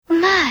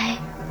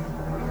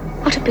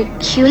What a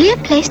peculiar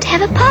place to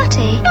have a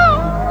party.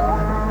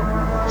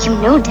 You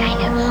know,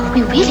 Dinah,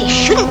 we really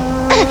shouldn't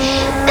be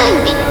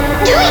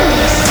doing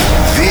this.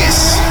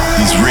 This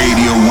is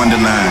Radio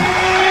Wonderland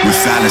with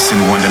Alice in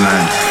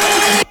Wonderland.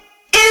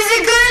 Is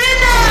it good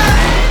enough?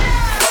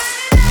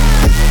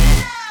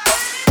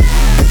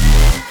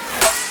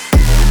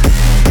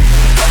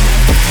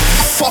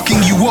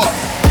 Fucking you up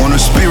on a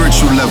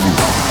spiritual level.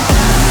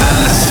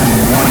 Alice in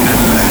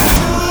Wonderland.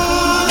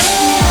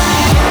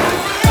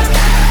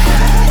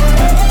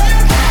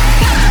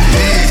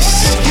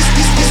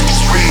 This is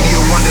Radio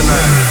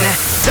Wonderland.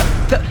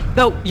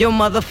 Throw your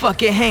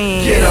motherfucking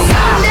hands. Get 'em.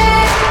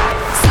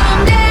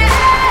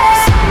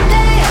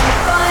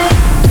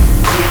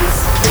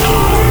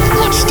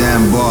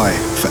 Stand by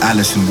for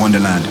Alice in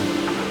Wonderland.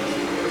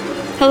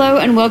 Hello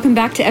and welcome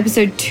back to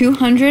episode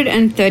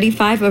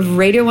 235 of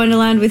Radio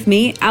Wonderland with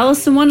me,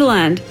 Alice in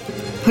Wonderland.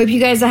 Hope you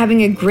guys are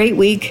having a great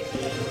week.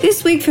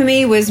 This week for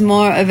me was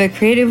more of a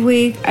creative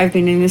week. I've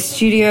been in the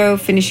studio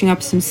finishing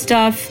up some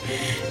stuff.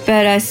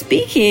 But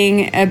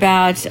speaking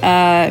about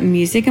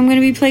music, I'm going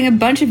to be playing a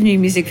bunch of new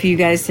music for you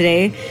guys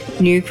today.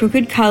 New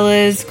Crooked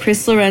Colors,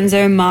 Chris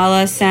Lorenzo,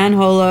 Marla, San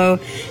Holo,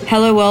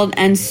 Hello World,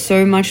 and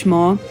so much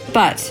more.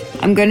 But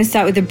I'm going to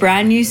start with a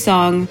brand new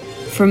song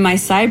from my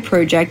side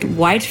project,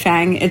 White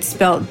Fang. It's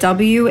spelled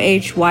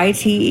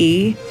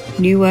W-H-Y-T-E,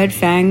 new word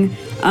Fang.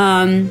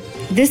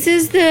 This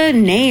is the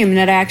name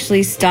that I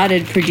actually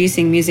started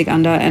producing music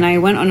under, and I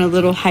went on a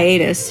little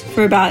hiatus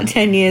for about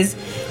 10 years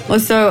or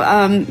so.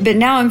 But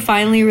now I'm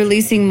finally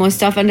releasing more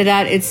stuff under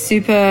that. It's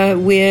super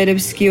weird,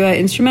 obscure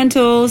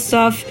instrumental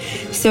stuff.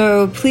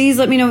 So please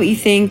let me know what you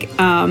think.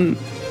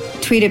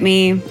 Tweet at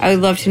me. I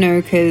would love to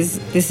know, because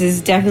this is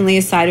definitely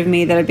a side of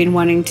me that I've been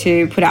wanting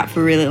to put out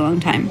for a really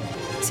long time.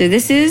 So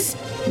this is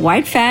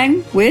White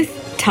Fang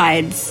with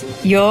Tides.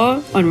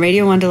 You're on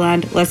Radio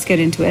Wonderland. Let's get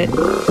into it.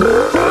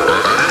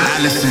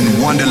 Alice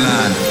in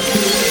Wonderland.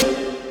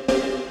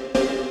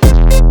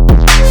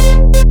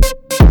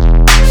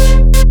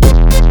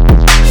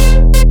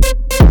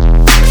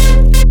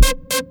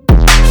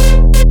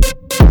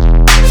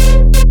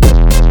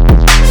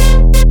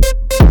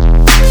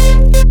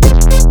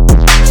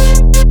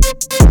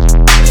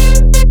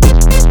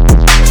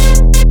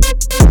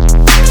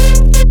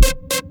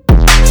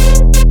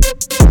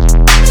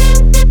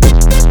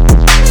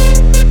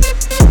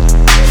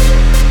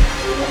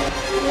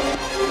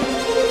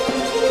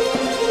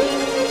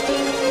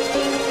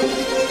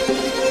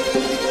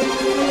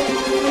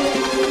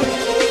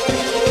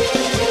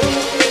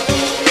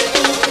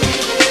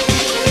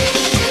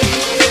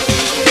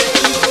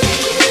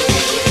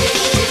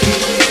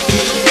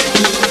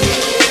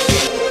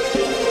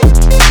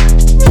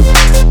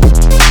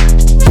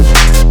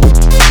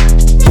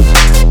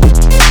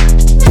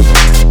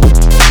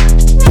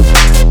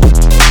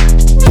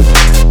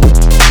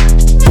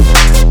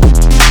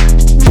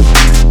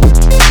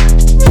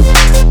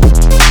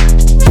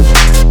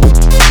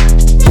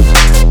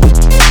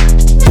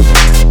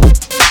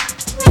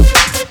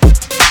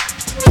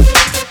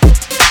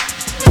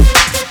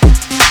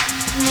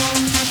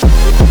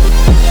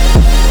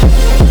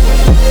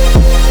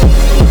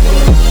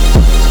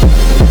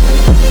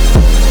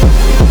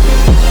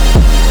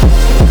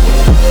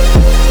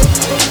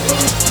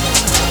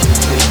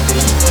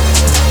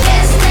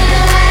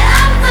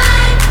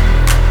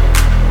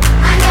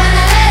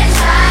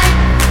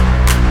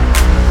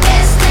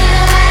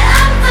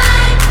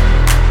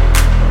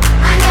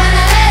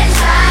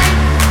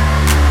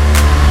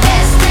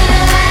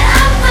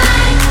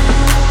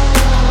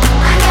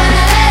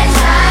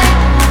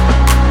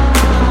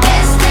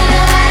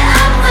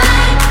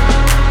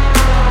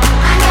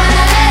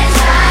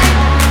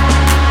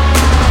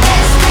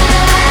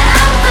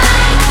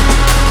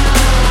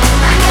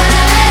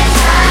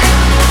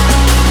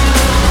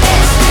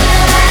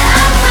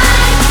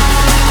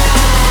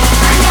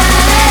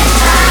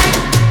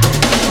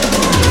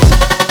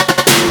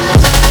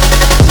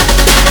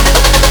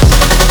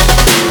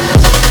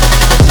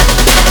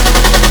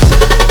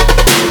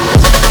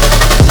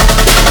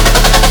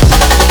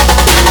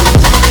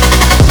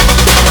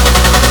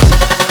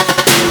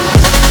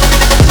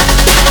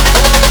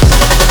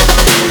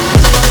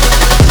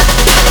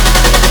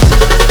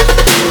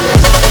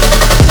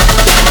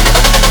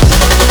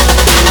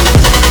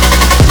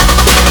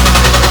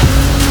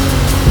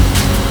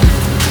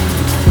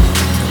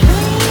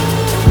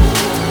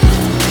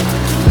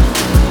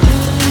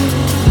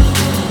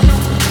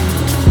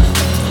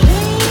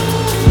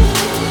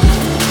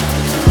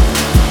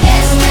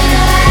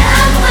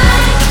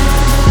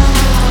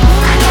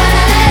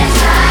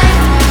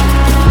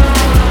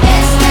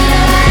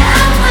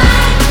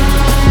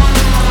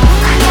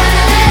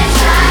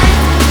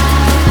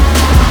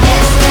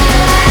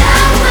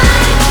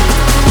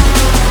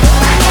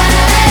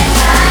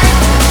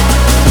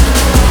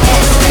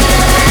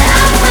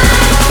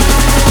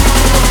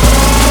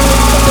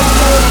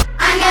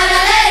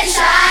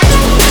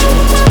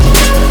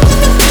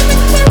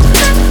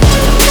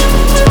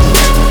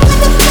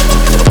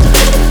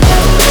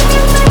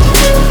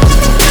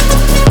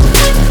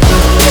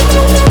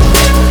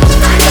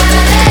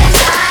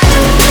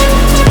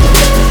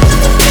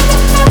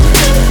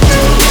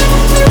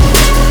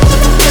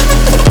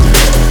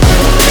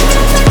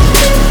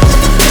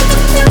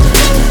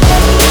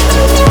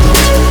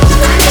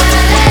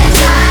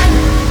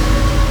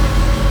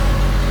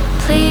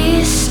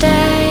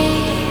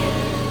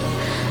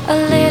 a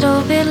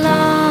little bit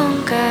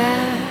longer.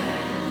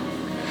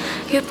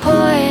 You're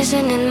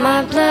poison in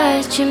my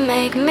blood, you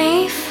make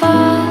me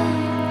fall,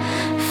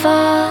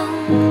 fall,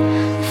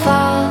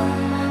 fall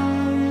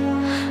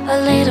a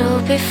little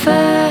bit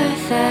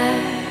further.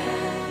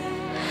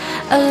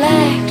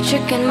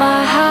 Electric in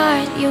my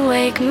heart, you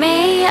wake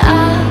me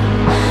up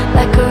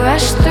like a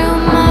rush through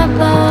my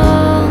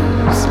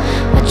bones.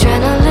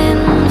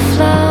 Adrenaline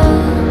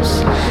flows,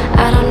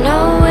 I don't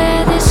know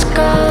where this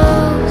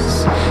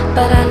goes,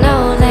 but I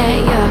know that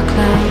you're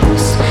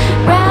close.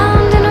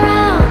 Round and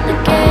round the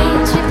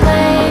games we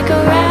play go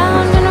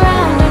round and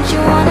round. Don't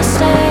you wanna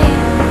stay?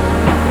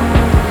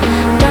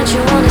 Don't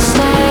you wanna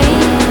stay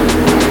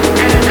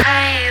and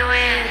play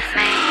with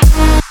me?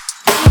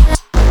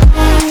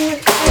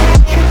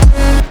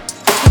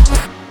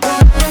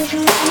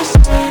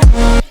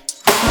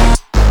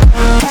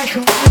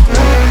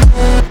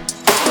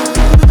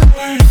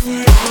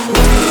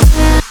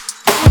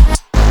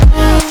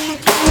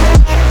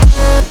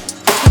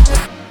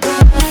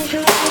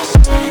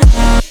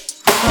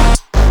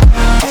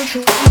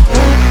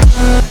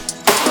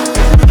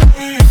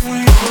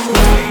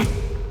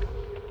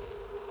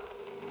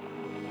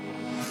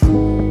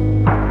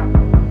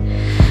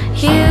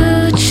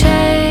 You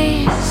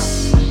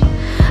chase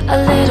a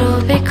little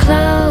bit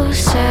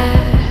closer,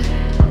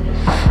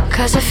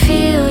 'cause I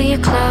feel you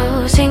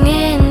closing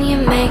in. You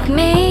make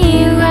me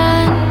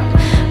run,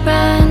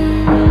 run,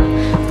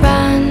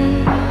 run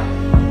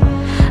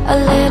a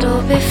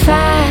little bit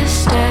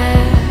faster.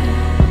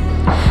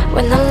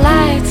 When the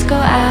lights go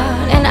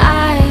out and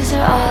eyes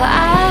are all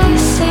I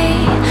see,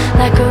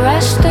 like a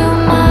rush through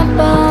my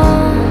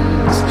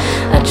bones.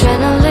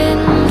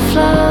 Adrenaline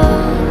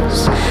flows,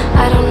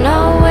 I don't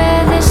know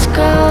where this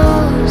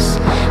goes,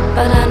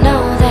 but I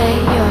know that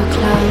you're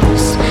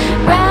close.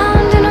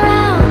 Round and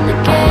round the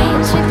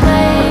games we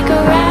play go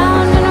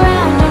round and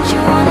round. Don't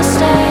you wanna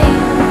stay?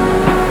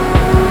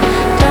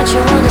 Don't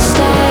you wanna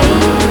stay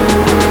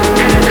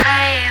and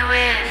play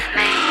with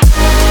me?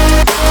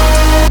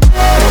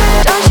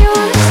 Don't you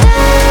wanna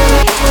stay?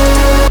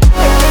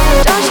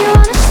 Don't you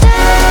wanna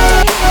stay?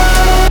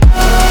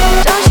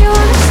 Don't you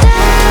wanna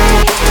stay?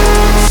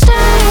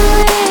 Stay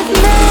with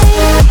me.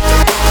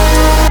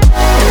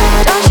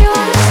 Don't you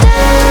wanna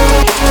stay?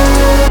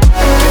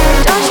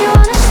 Don't you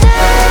wanna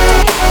stay?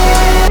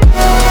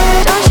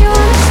 Don't you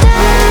wanna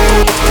stay?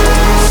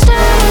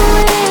 Stay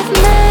with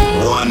me.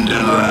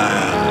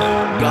 Wonderland.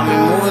 Got me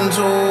moving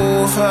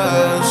too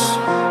fast.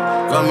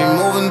 Got me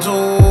moving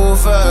too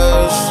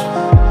fast.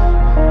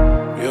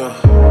 Yeah.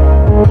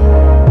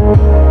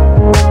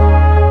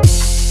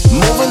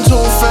 Moving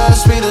too fast,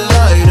 speed of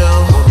light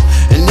up.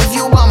 And if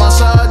you by my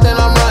side, then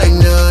I'm right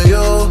near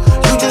you.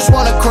 You just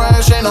wanna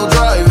crash, ain't no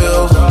drive,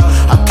 yo.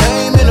 I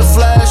came in a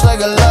flash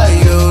like a light,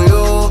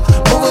 yo.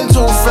 Moving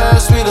too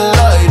fast, speed of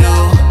light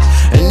up.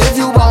 And if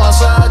you by my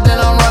side, then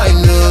I'm right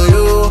near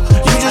you.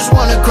 You just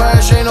wanna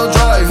crash, ain't no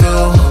drive,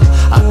 yo.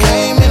 I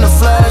came in a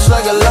flash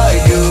like a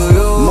light,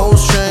 yo.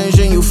 Most changed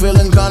and you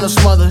feeling kinda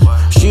smothered.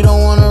 She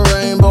don't want a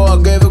rainbow, I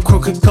gave her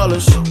crooked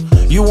colors.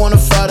 You wanna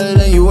fight it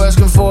and you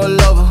asking for a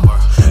lover.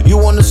 You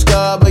want the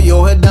sky, but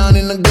your head down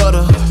in the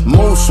gutter.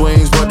 Mood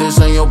swings, but this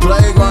ain't your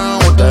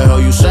playground. What the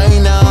hell you say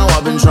now?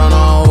 I've been tryna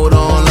hold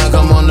on like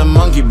I'm on the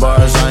monkey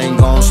bars. I ain't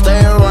gon'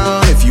 stay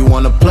around. If you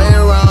wanna play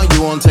around,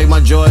 you won't take my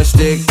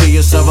joystick to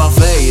yourself, I'll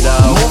fade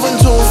out. Moving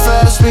too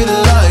fast, speed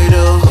of light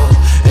up.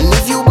 And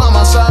if you by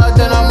my side,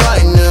 then I'm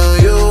right near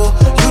you.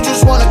 You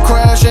just wanna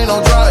crash, ain't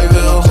no drive,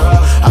 yo.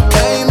 I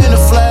came in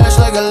a flash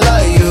like a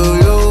light,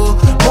 yo.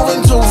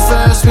 Moving too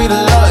fast, speed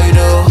of light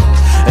up.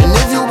 And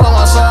if you by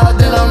my side,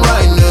 then I'm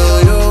right near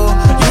you.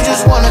 You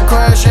just wanna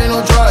crash, ain't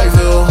no drive,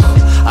 yo.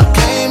 I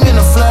came in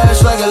a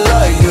flash like a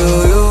light, yo.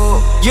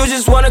 You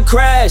just wanna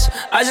crash,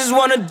 I just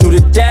wanna do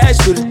the dash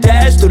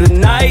through the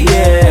night,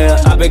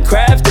 yeah. I've been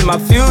crafting my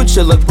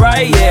future look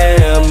bright,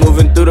 yeah.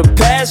 Moving through the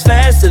past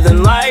faster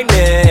than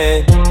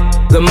lightning.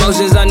 The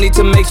motions I need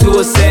to make to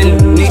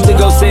ascend. Need to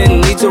go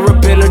sin, need to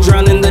repent or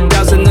drown in the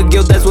doubts and the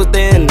guilt that's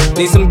within.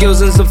 Need some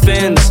gills and some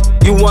fins.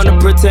 You wanna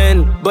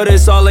pretend, but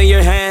it's all in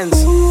your hands.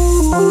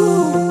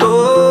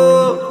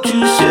 Don't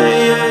you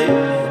say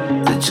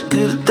that you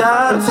could've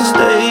died if you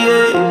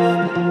stay.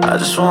 I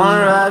just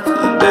wanna ride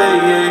through the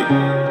day.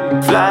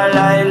 Fly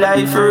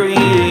like for a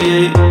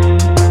year.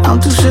 I'm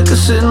too sick of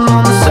sitting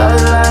on the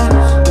sidelines.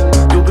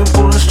 You've been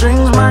pulling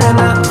strings,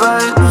 marionette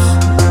vibes.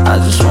 I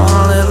just want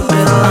a little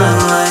bit of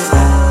limelight.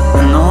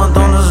 I know I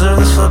don't deserve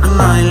this fucking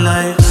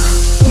nightlife.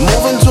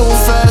 Moving too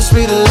fast,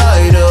 speed of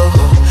light up.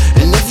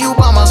 And if you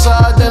by my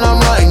side, then I'm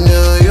right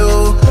near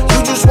you. You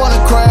just wanna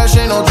crash,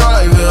 ain't no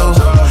drive, yo.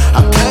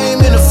 I came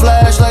in a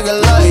flash like a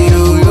light,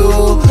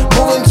 yo.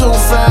 Moving too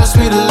fast,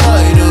 speed of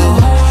light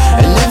up.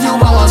 And if you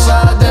by my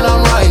side, then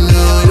I'm right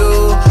near you.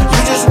 You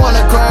just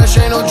wanna crash,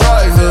 ain't no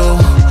drive, yo.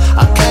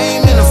 I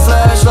came in a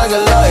flash like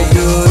a light,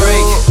 yo.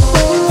 Break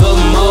the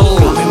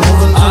mold,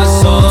 I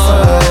saw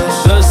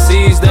the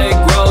seeds they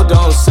grow,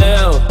 don't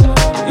sell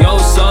your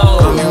soul.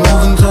 Got me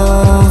moving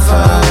too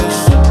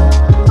fast.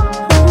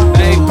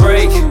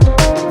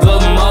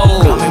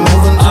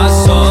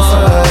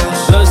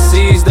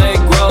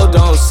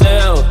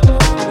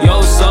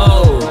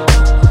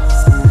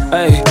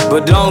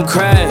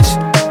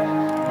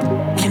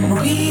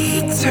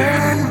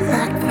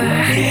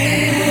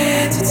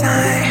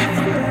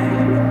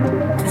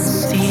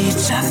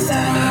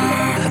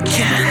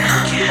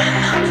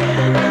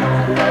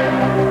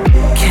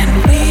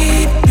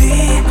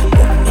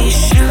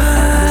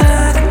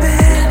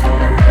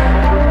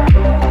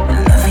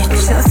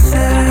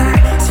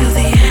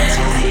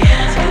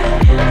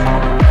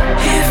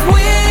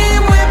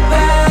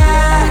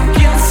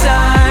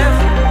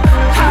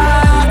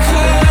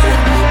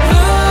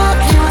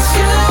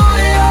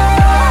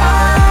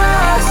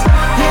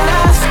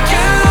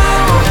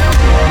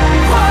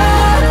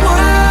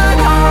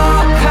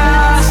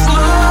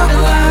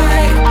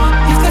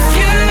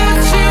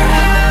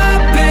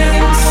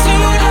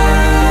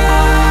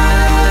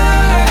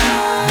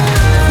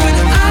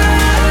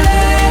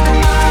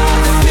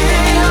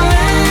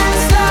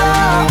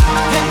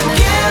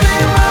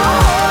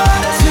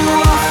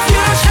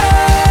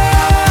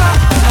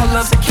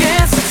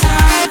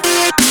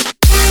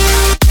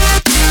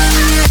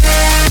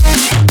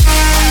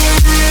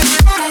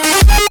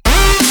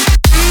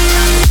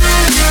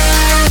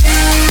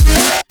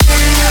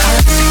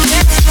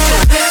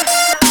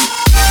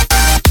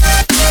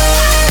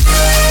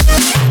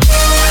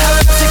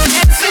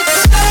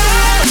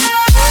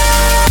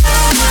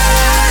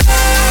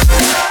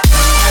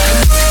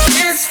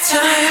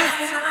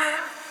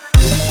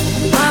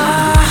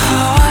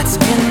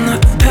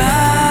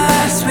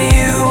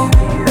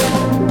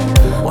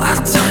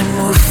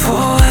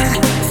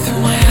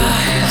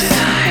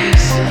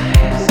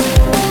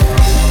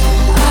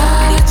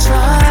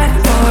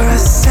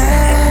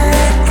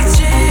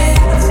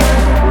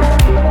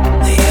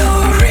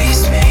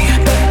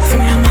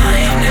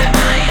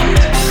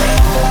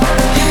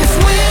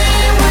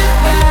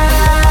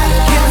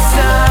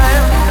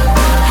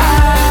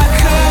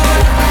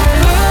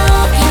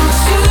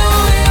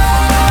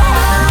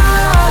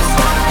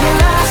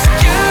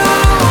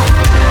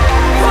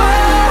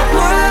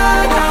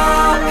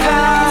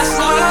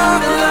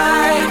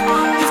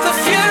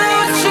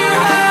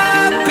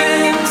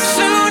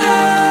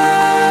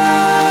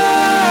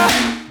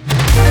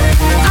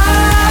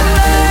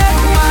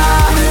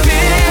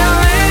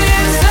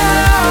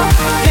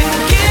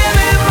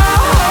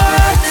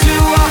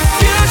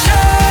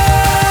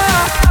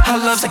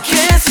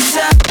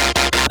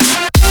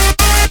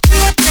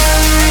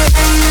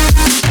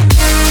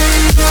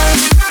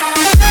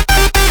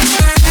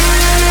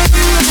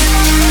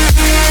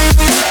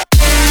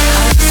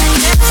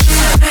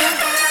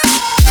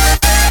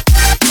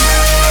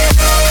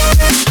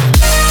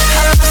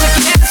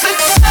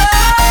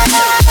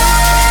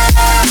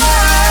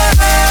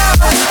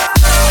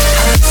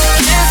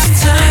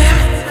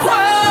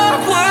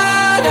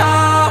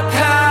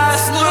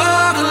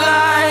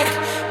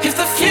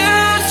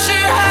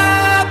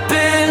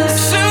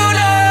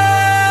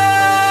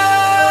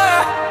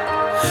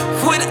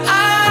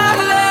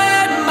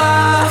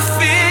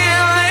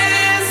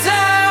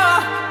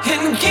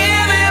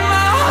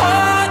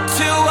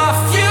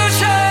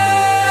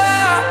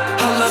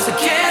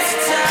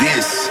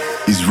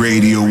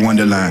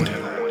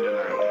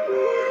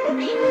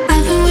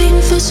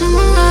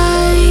 someone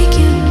like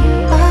you.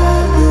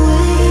 I've been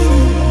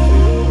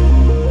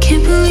waiting.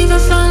 Can't believe I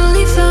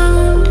finally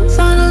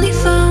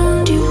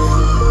found you.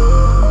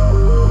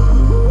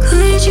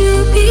 Could you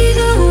be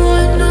the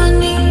one I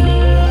need?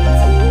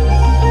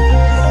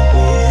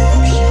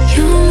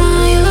 You're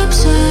my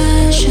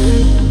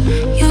obsession.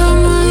 You're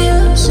my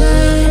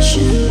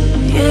obsession.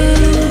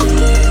 Yeah.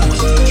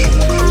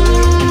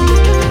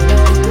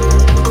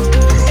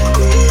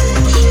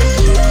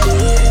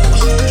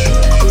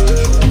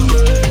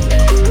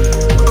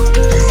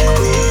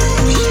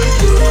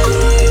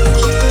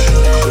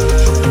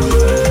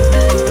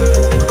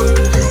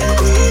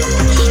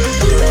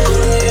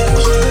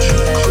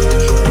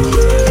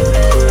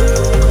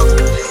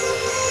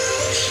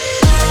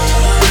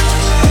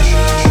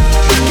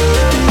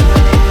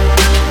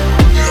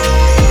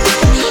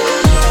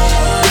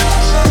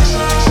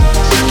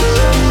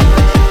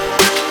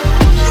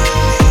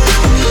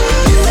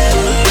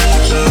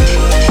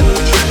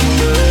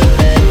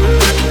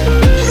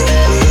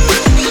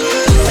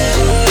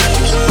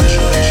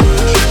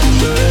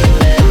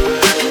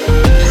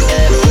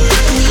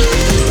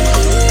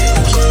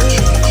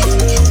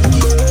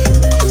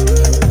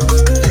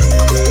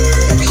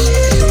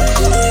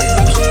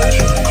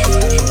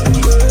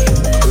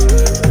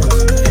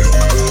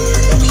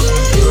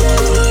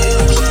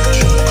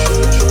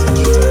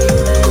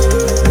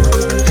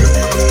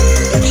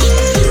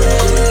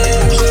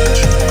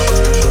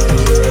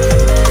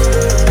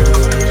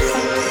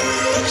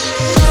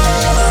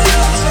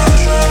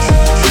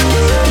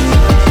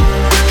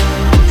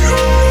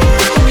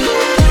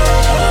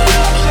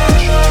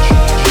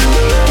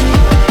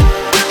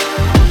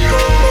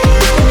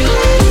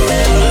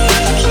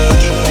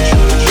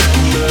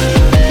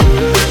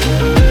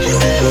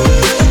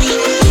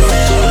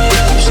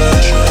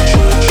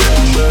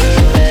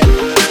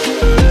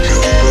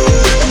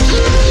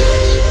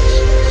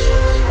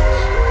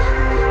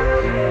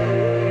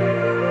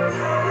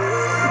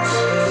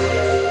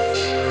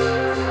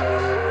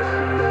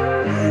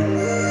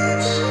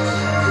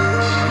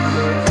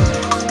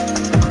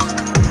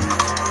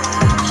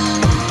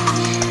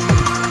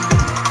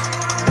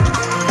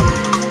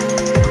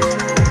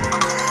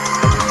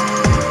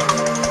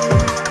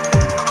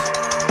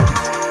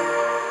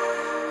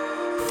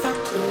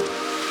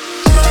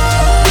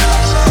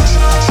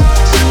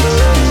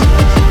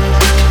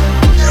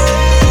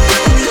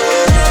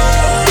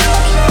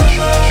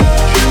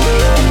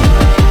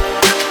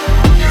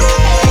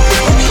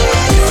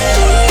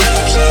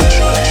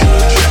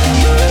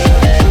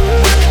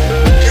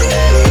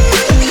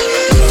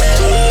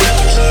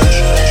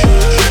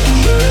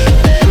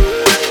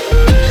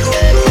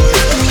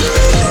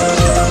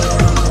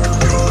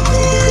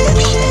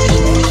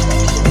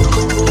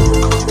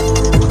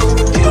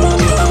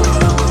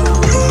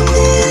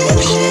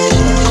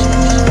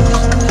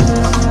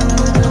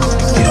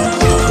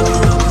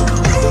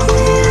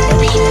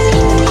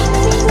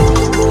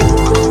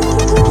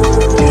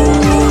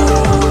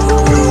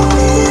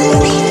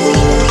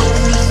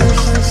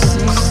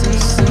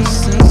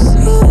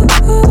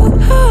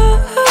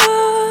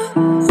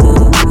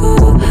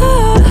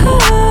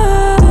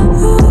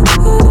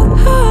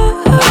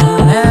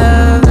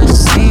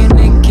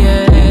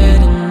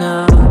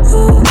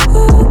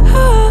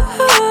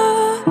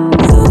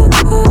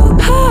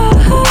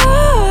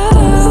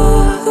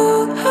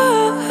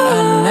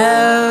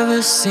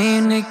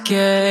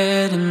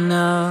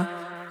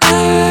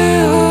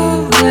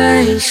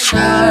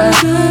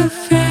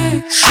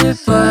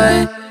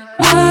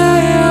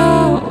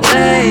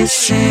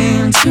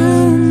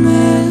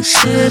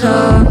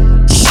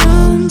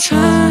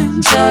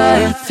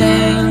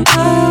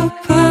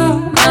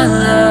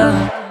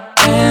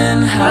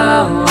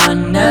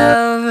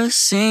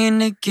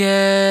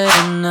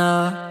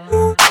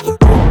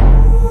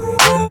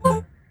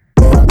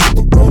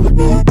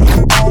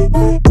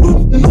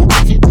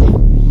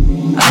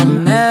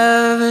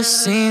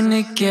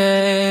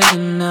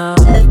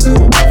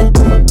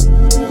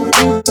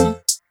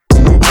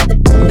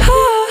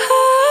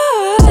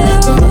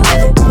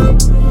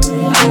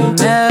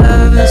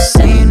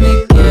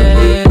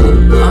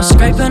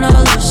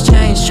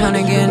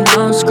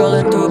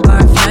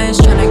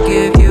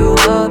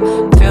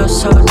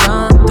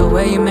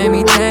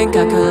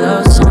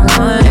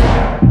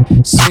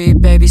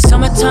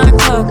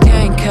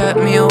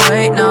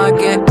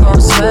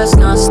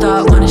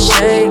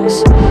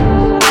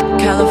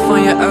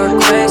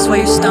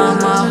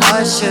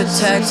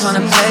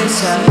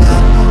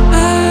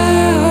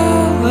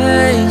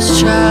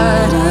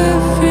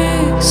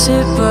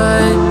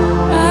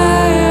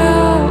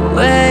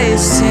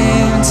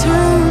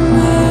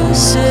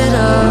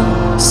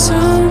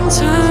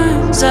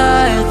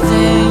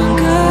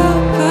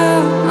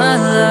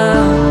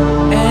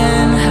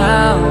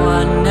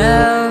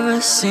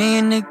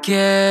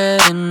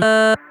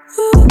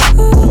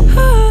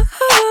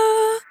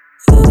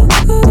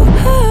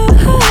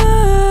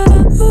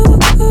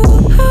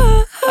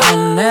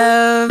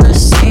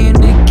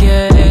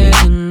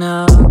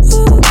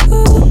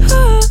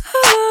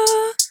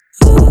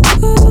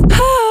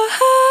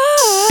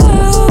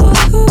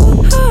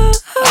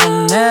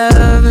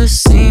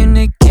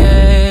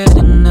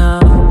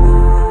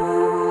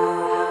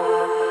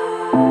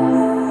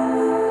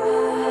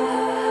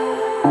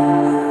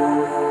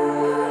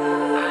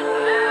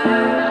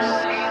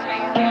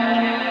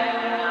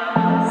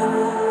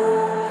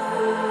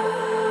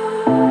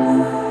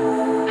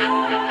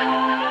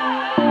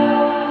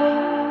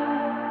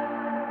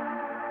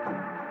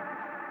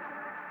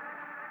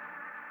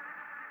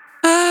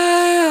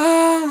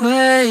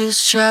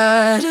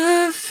 try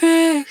to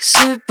fix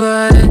it,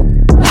 but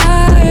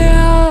I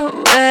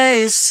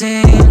always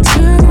seem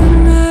to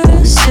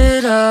mess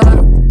it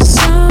up.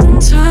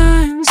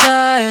 Sometimes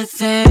I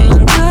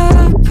think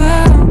about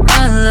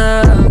my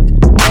luck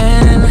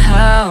and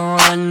how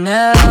I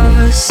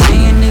never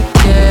seem to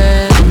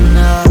get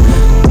enough.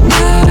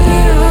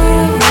 I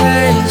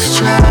always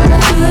try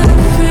to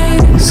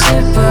fix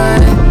it,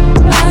 but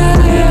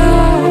I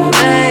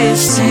always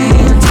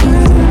seem to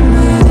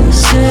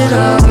mess it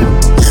up.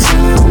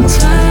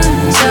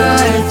 Sometimes I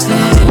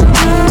think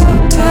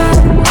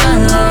about my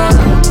luck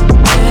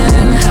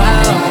and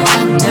how I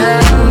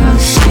never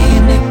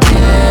seem to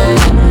get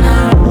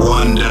enough.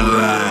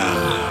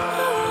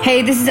 Wonderland.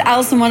 Hey, this is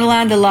Alice in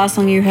Wonderland. The last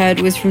song you heard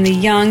was from the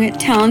young,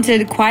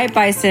 talented Quiet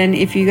Bison.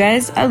 If you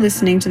guys are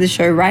listening to the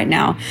show right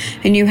now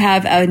and you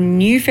have a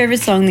new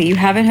favorite song that you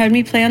haven't heard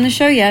me play on the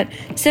show yet,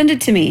 send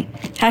it to me.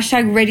 #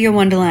 Radio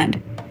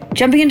Wonderland.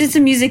 Jumping into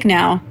some music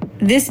now.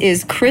 This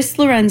is Chris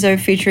Lorenzo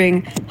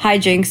featuring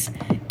Hijinks,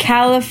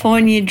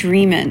 California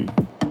Dreamin'.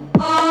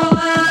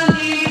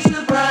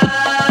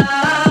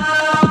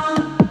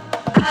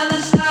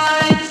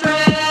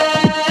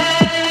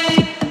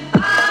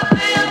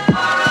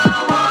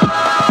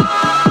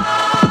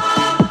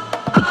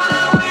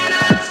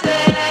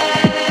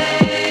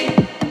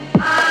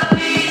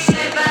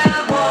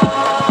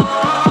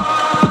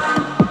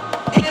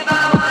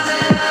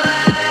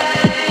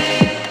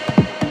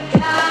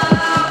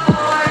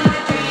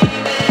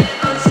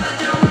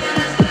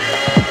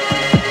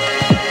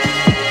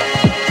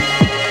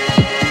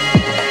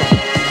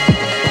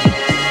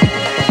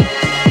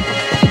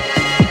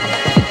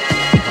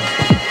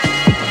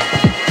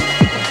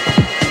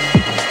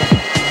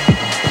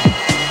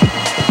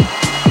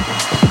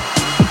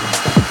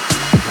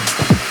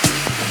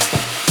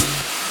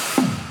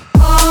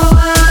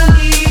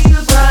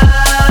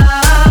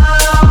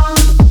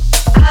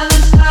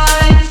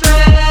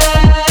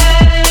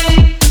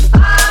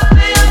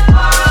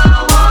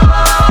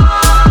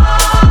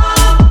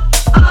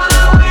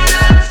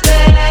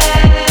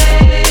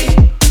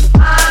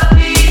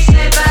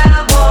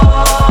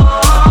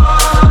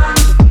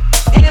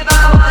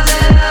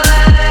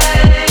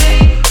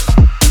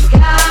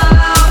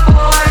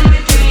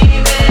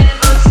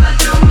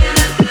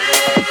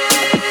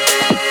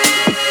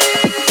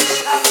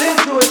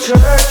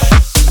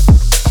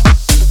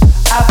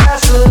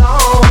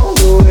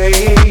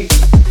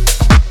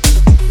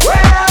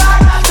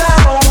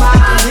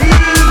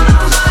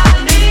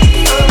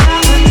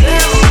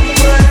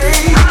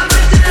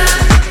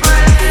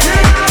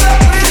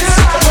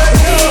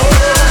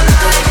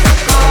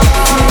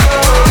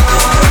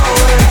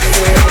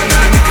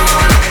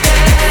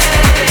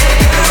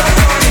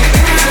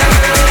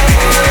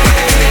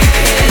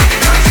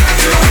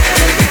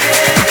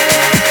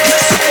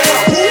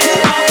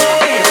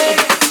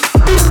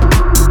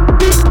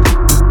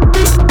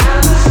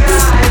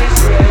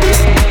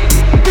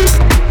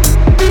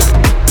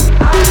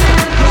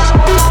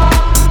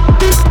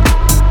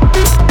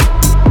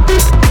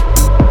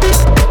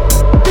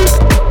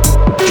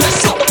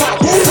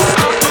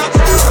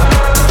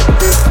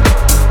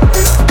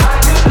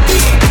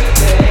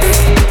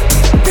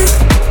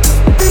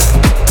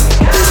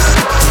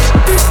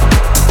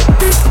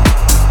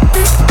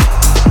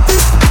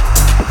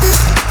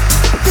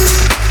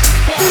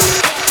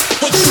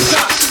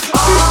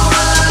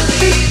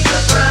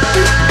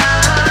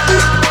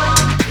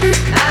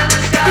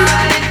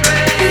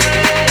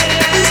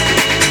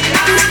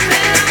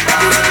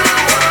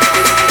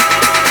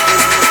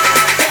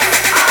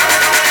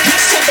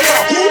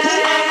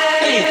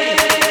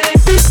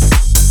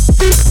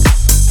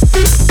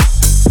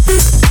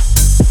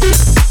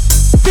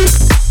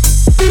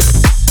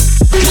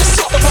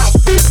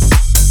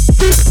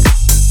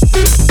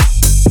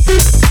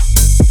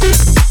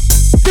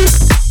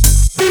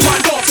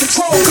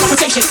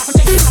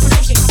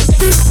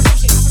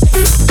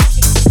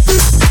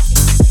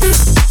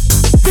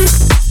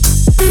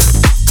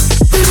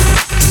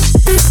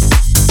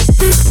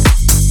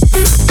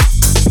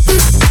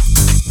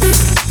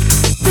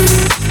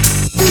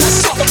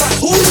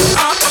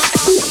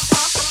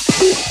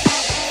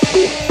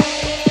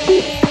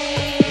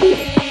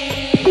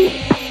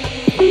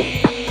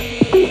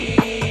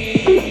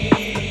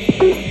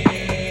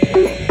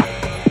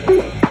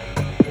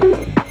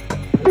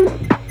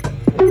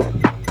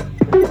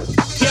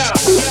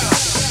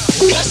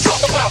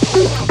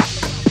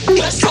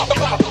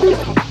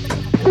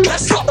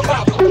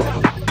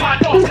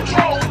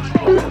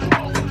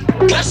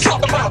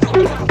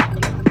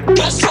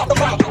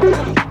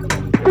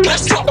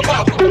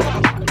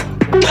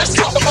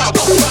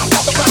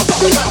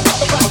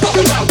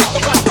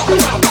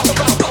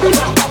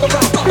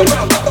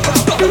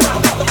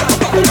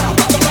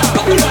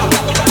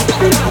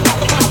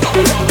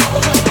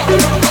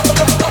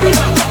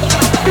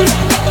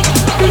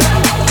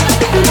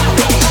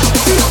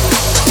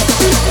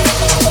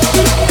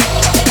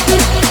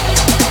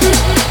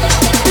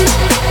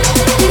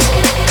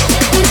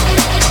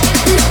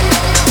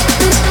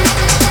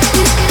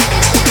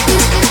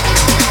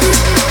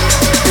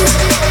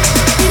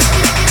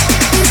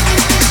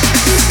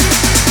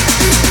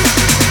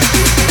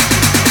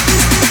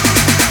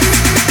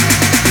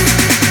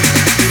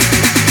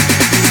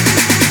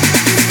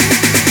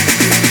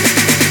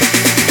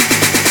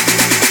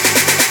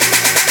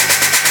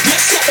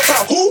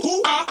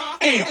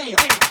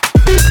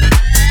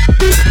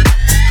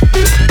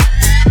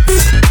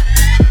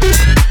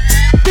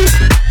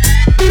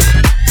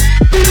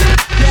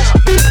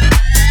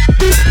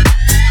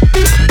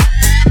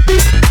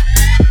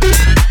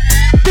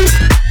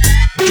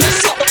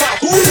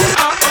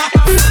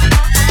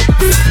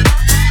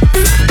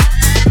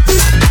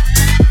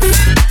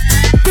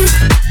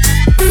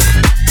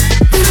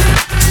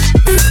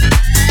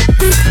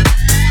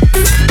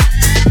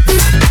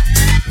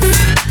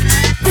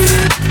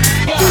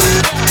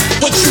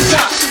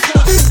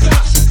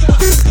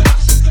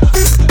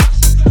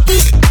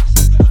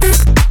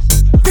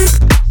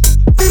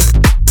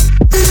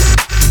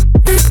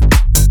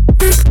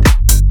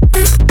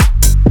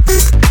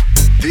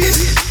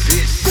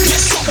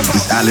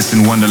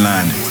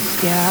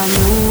 Yeah, I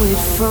knew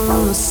it from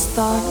the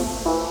start.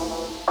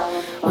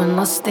 When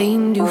I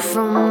stained you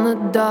from the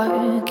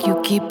dark, you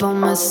keep on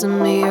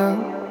messing me up.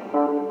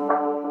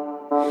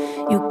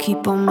 You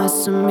keep on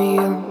messing me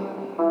up.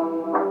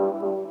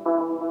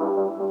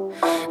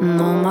 And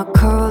all my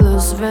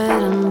colors,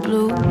 red and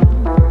blue,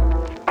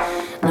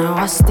 now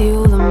I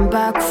steal them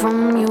back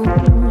from you.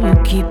 You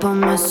keep on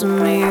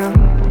messing me up.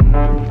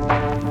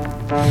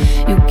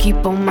 You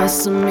keep on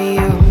messing me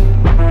up.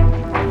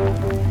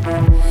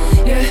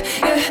 Yeah,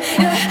 yeah,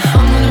 yeah.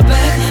 I'm gonna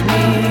back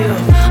me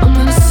up. I'm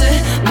gonna set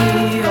me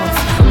off.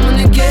 I'm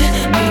gonna get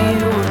me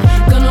on.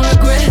 Gonna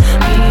regret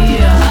me.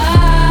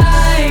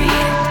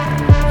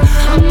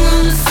 I'm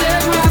gonna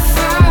set my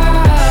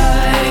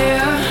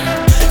fire.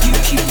 You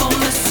keep on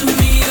messing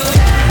me up.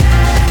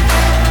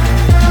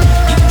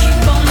 You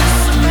keep on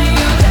messing me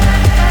up.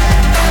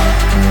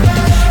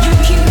 You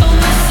keep on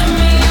messing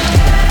me up.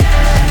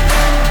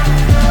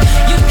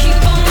 You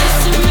keep on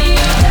messing me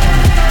up.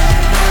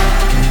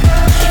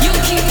 You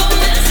keep on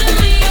messing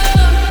me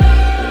up.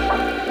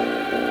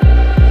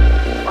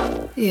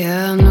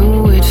 Yeah, I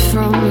knew it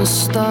from the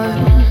start.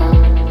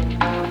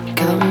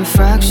 Counting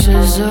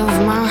fractures of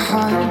my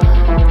heart.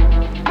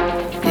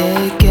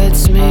 Yeah, it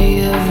gets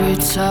me every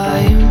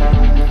time.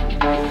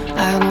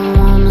 I don't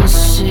wanna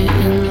sit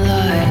in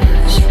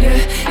lies. Yeah,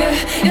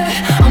 yeah,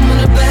 yeah. I'm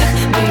gonna back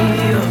me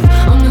up.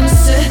 I'm gonna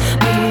set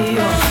me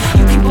off.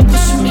 You keep on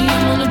pushing me,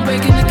 I'm gonna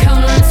break in the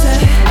counterattack.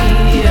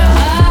 Yeah,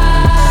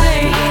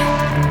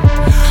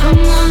 I'm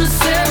gonna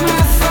set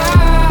my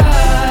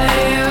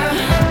fire.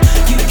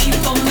 You keep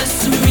on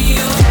messing me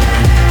up.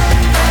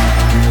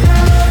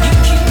 You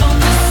keep on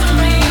messing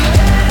me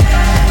up.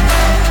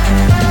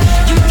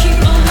 You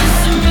keep on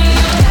messing me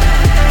up.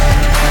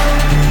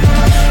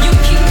 You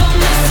keep on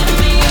messing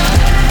me up.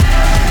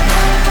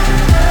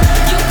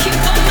 You keep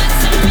on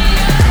messing me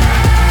up.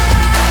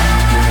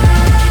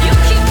 You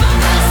keep on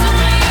messing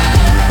me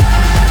up.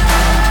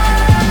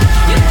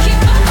 You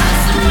keep on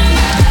messing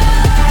me up.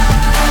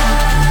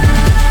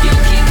 You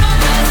keep on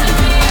messing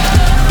me up.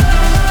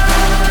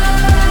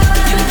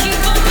 You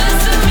keep on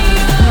messing me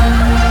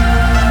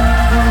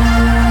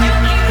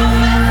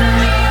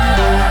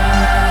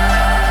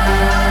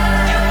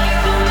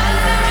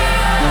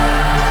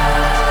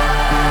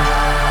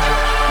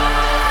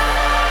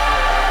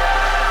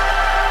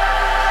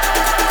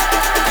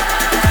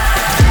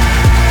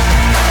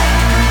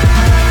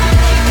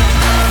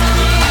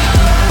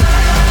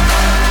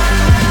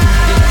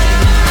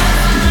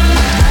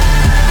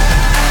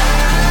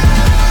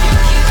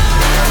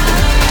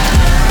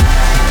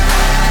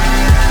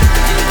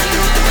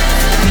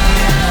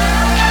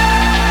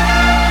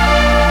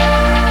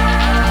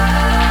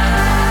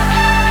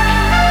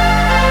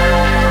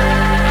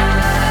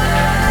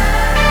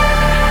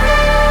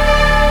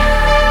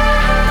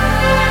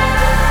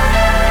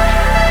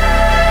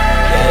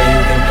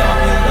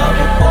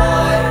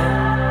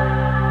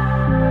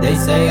They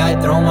say I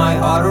throw my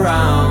heart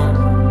around,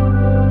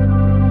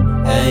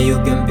 and you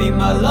can be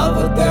my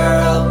lover,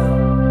 girl.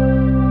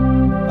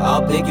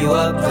 I'll pick you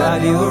up,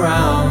 drive you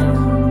around.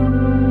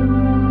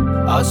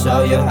 I'll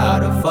show you how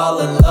to fall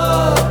in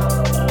love.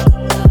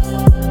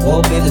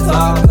 We'll be the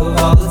talk of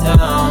all the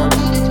town.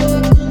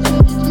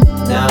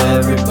 Now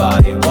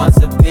everybody wants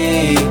to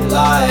be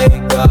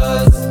like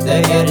us.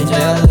 They're getting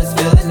jealous,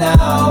 feeling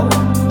now.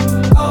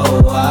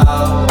 Oh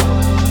wow.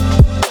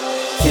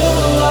 Kill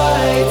the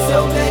lights, so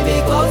baby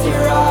close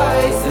your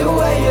eyes. The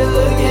way you're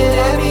looking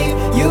at me,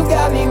 you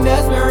got me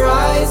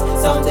mesmerized.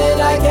 Something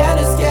I can't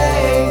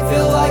escape,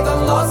 feel like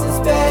I'm lost in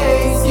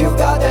space. You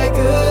got that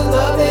good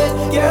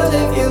loving, girl,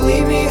 if you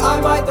leave me I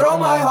might throw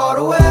my heart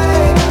away.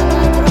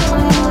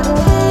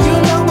 You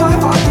know my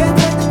heart can't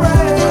take the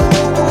break.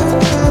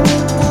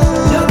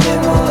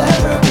 Nothing will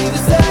ever be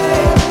the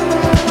same.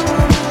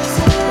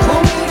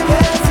 We'll meet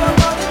again some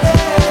other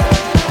day.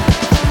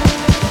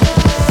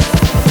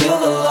 Feel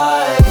the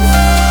light.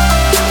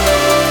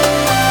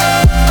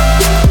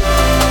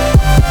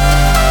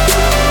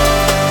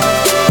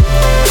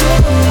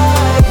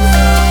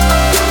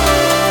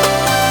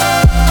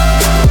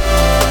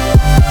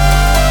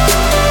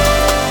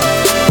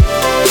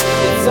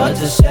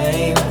 Such a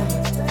shame.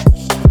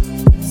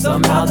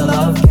 Somehow the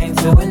love came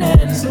to an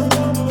end.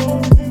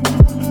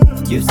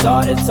 You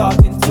started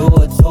talking to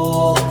a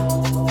tool.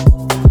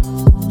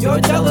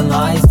 You're telling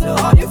lies to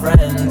all your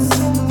friends.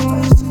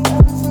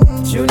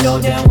 But you know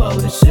damn well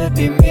it should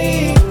be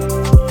me.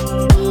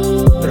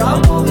 But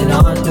I'm moving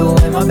on,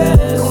 doing my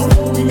best.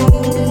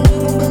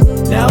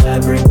 Now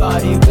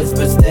everybody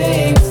whispers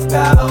things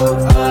about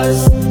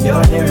us.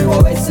 You're hearing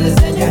voices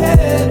in your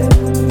head.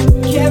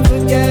 Can't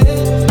forget.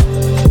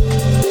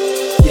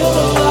 Feel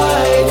the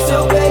light,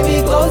 so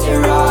baby close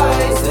your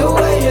eyes. The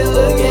way you're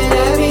looking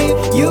at me,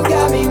 you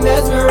got me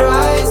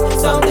mesmerized.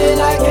 Something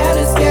I can't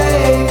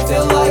escape,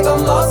 feel like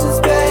I'm lost in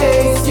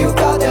space. You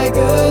got that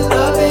good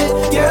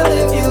loving, girl,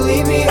 if you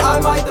leave me I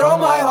might throw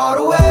my heart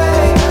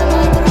away.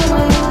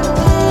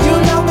 You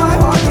know my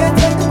heart can't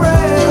take a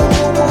break.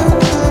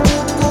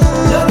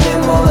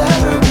 Nothing will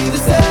ever be the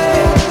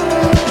same.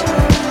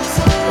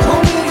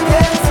 We'll meet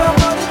again some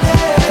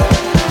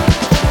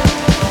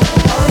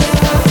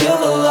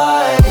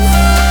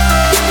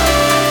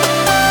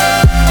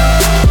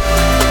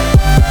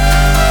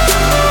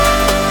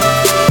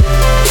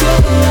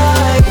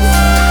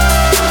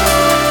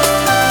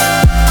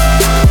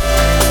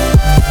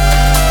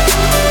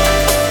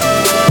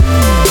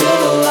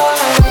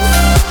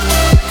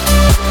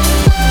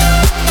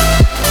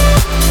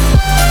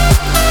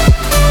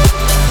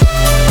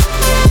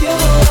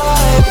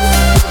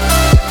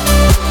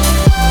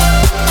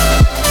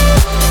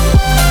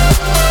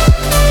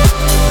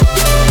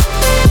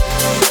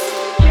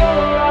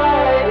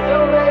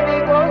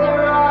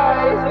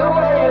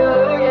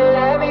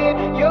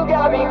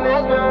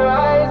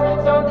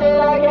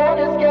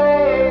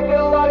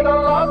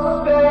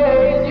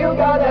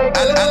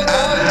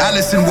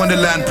Alice in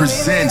Wonderland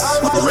presents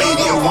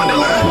Radio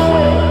Wonderland.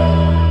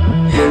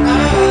 And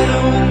I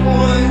don't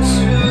want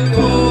to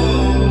go,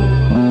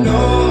 no,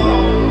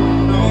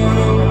 no,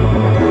 no.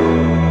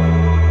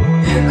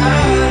 And I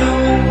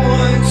don't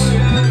want to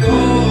go,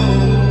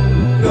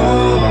 no,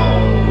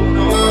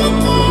 no,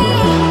 no.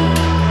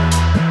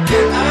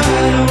 And I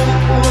don't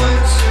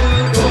want to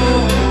go,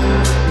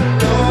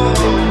 no,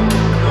 no,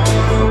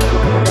 no.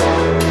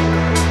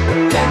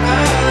 And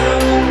I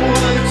don't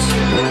want to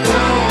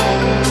go.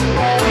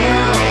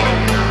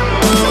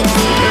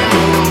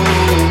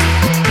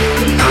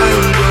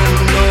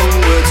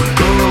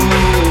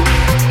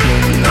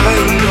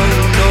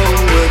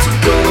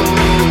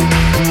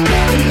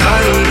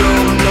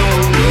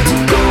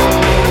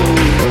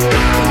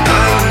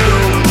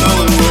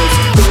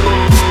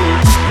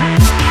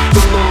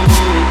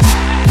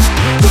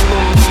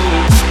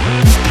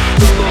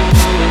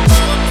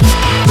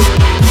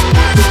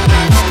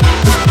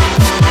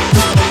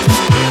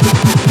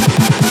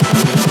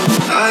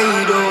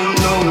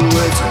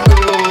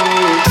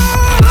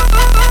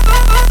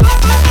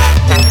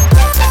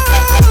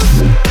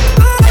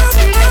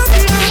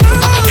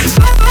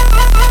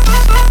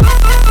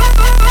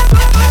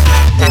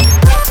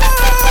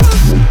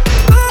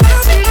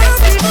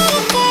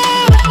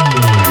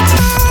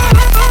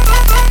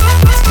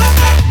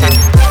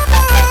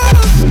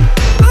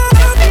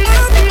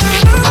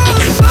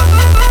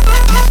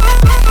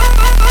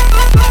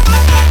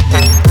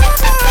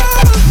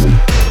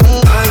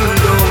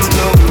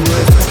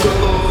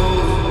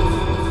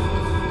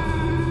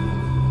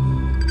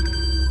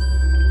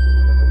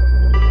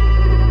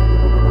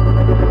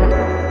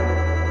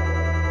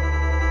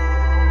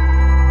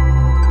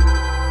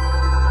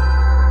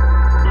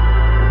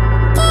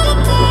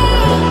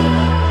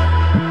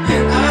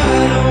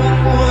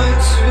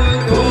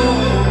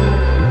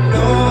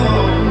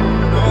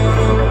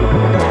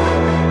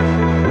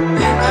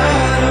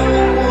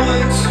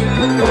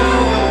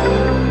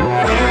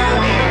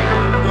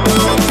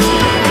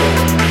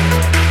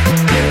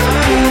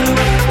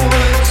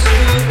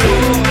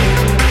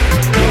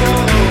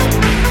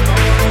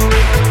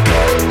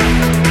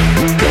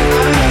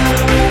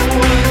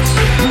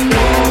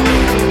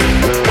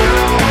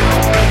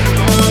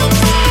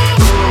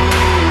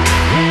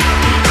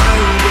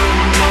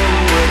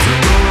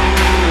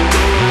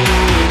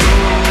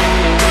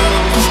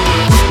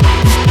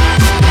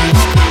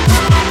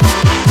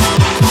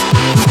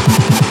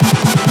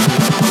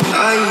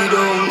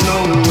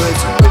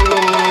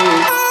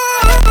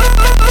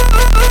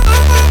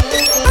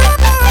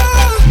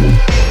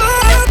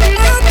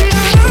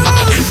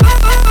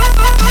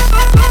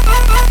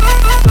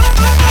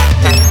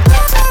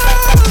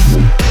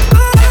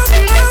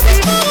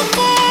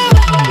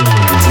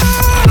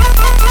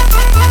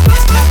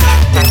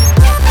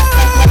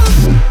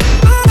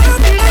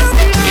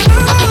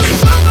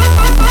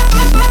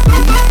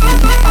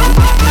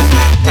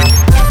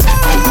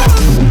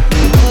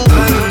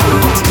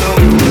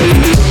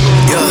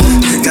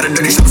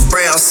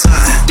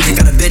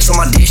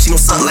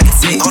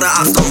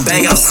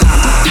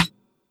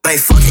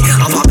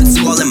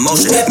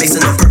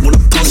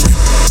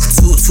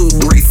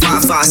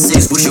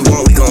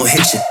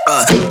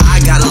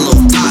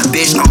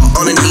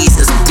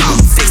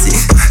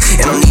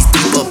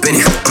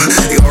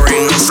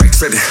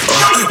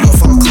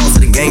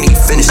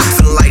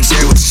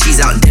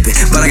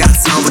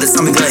 But it's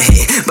time to go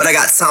ahead. But I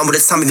got time, but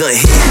it's time to go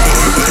ahead.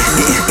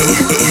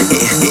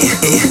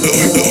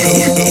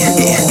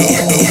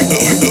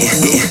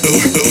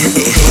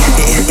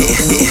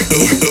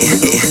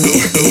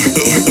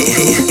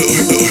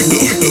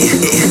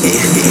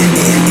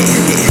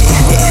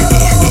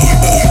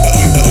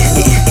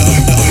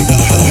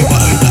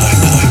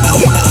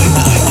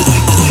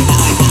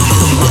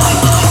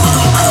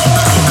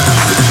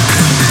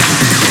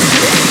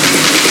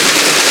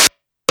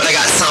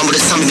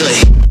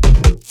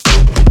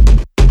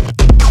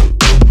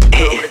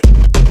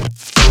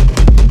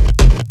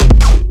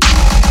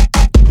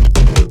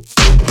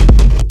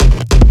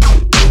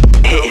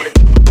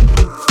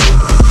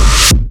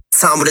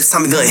 But it's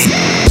time to go ahead.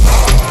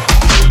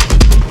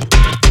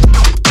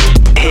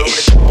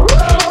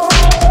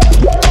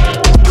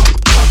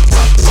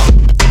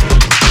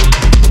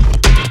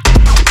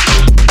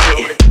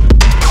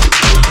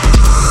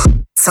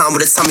 Time,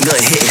 but it's time to go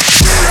ahead.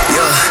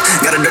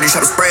 Yeah, got a dirty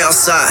shot of spray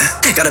outside.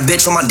 Got a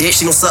bitch on my dick,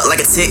 she gon' suck like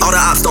a tick. All the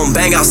ops don't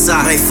bang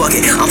outside. Hey, fuck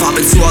it, I'm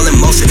popping two all in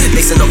motion.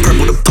 Mixing up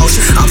purple to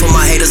potion. I put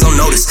my haters on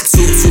notice. 2,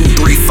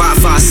 2, 3, 5,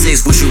 5,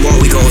 6. What you want,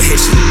 we gon' hit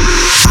you.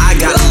 I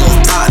got a little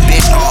thought,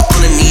 bitch, all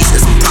on the knees.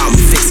 There's a problem,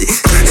 fix it.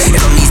 And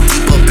I'm knees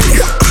deep up in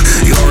it.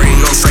 You already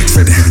know straight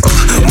tripping.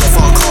 One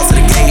phone call to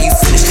the game, you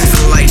finish.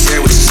 Feeling like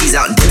Jerry with the cheese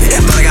out dipping.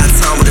 But I got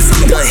time, but it's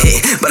time to go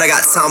ahead. But I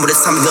got time, but it's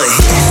time to go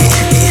ahead.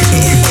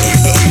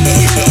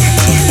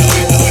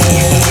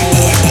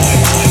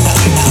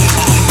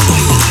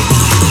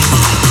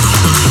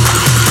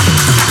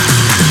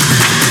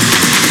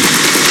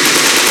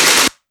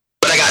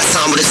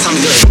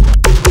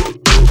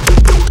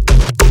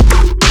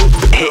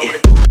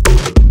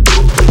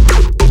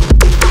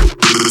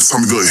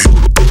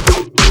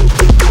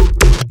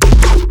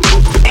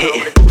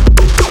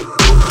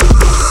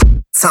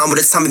 time, but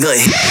it's time to go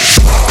ahead.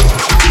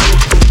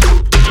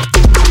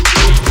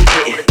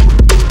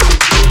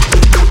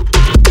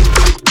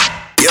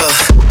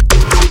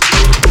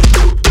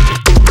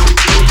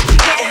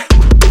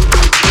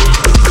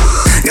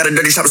 Got a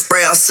dirty shop of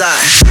spray outside.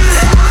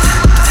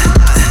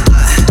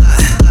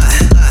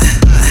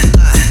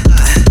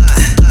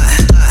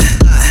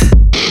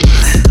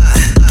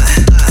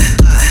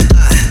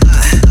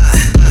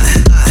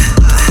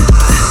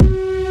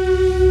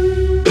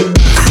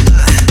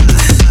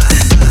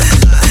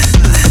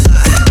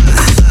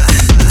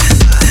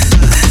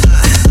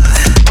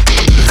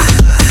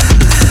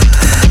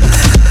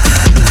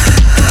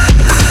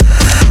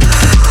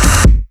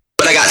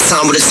 But I got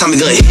time, but it's time to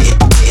go ahead.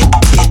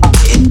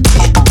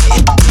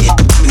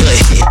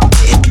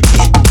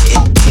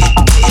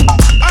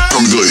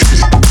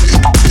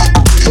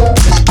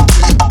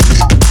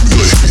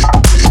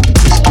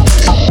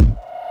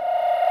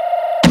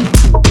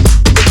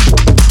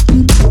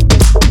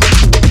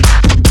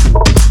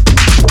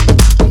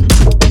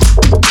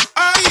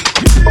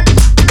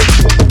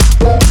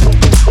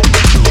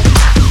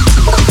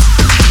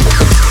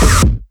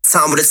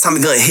 Time, but it's time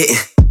to go and hit it.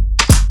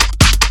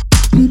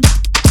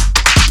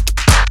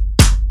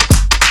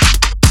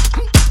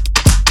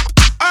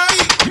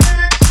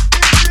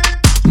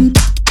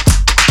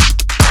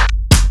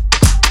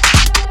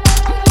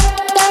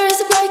 There is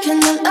a break in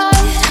the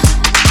light.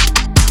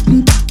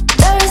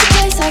 There is a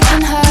place I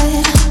can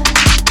hide.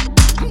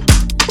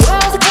 Where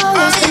all the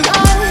colors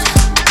collide.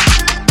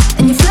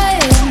 And your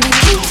flame, it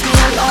keeps me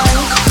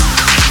alive.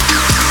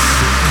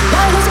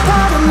 Now there's a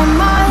part of my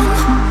mind,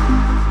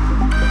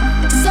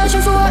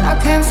 searching for what I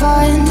can't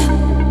find.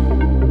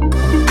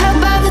 Held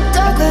by the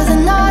dark of the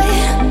night.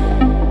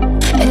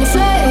 And your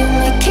flame,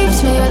 it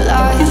keeps me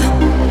alive.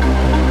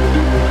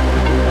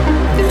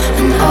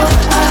 And all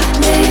I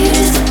need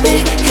is to be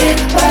hit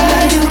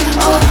by you.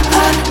 All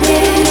I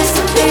need is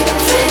to be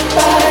fit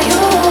by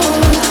you.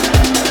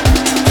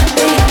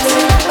 Be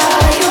fit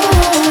by you.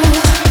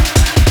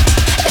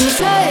 And your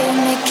flame,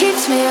 it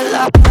keeps me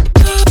alive.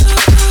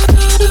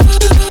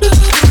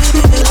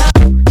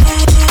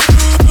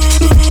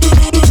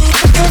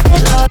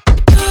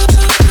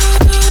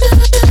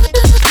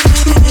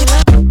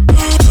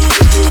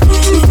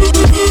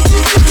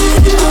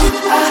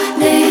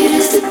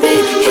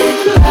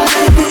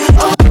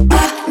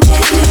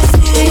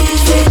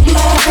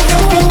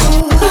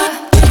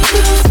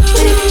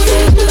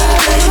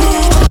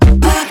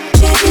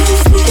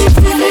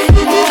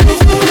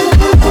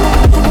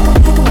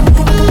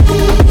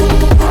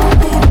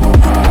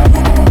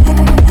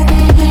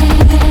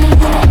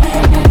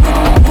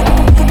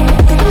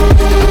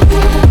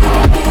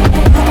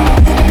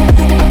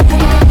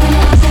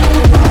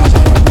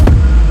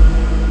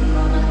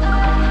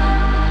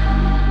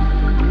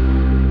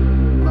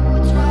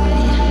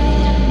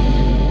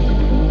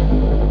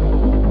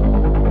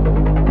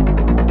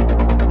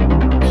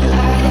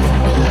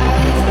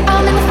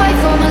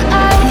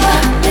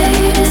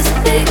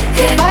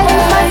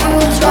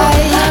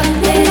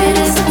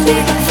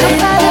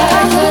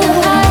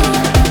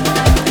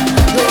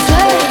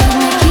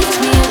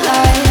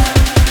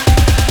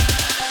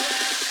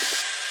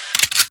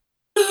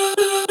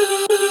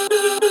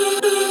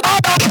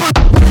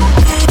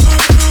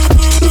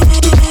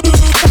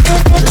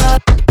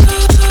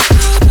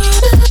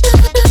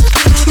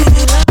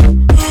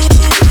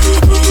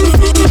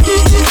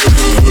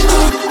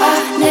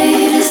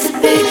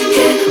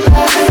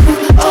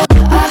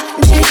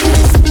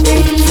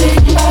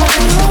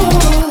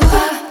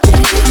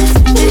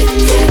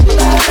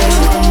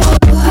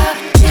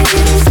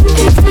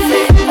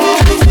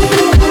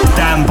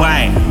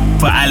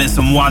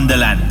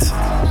 Wonderland.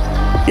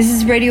 This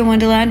is Radio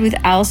Wonderland with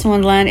Alice in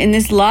Wonderland. In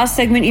this last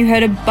segment, you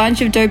heard a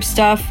bunch of dope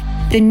stuff.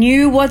 The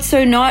new What's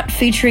So Not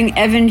featuring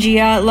Evan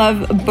Gia.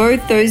 Love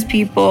both those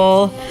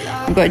people.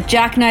 We've got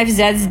Jackknife,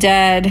 Zed's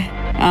Dead,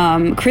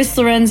 Chris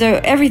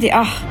Lorenzo, everything.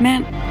 Oh,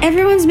 man.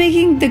 Everyone's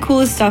making the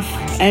coolest stuff,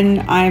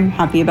 and I'm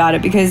happy about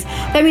it because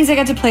that means I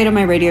get to play it on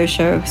my radio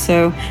show.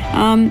 So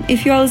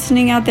if you are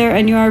listening out there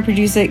and you are a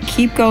producer,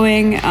 keep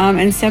going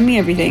and send me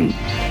everything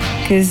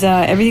because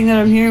everything that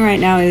I'm hearing right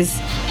now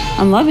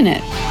I'm loving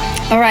it.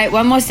 All right,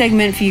 one more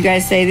segment for you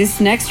guys today.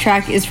 This next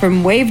track is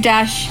from Wave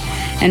Dash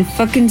and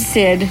fucking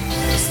Sid,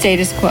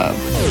 Status Quo.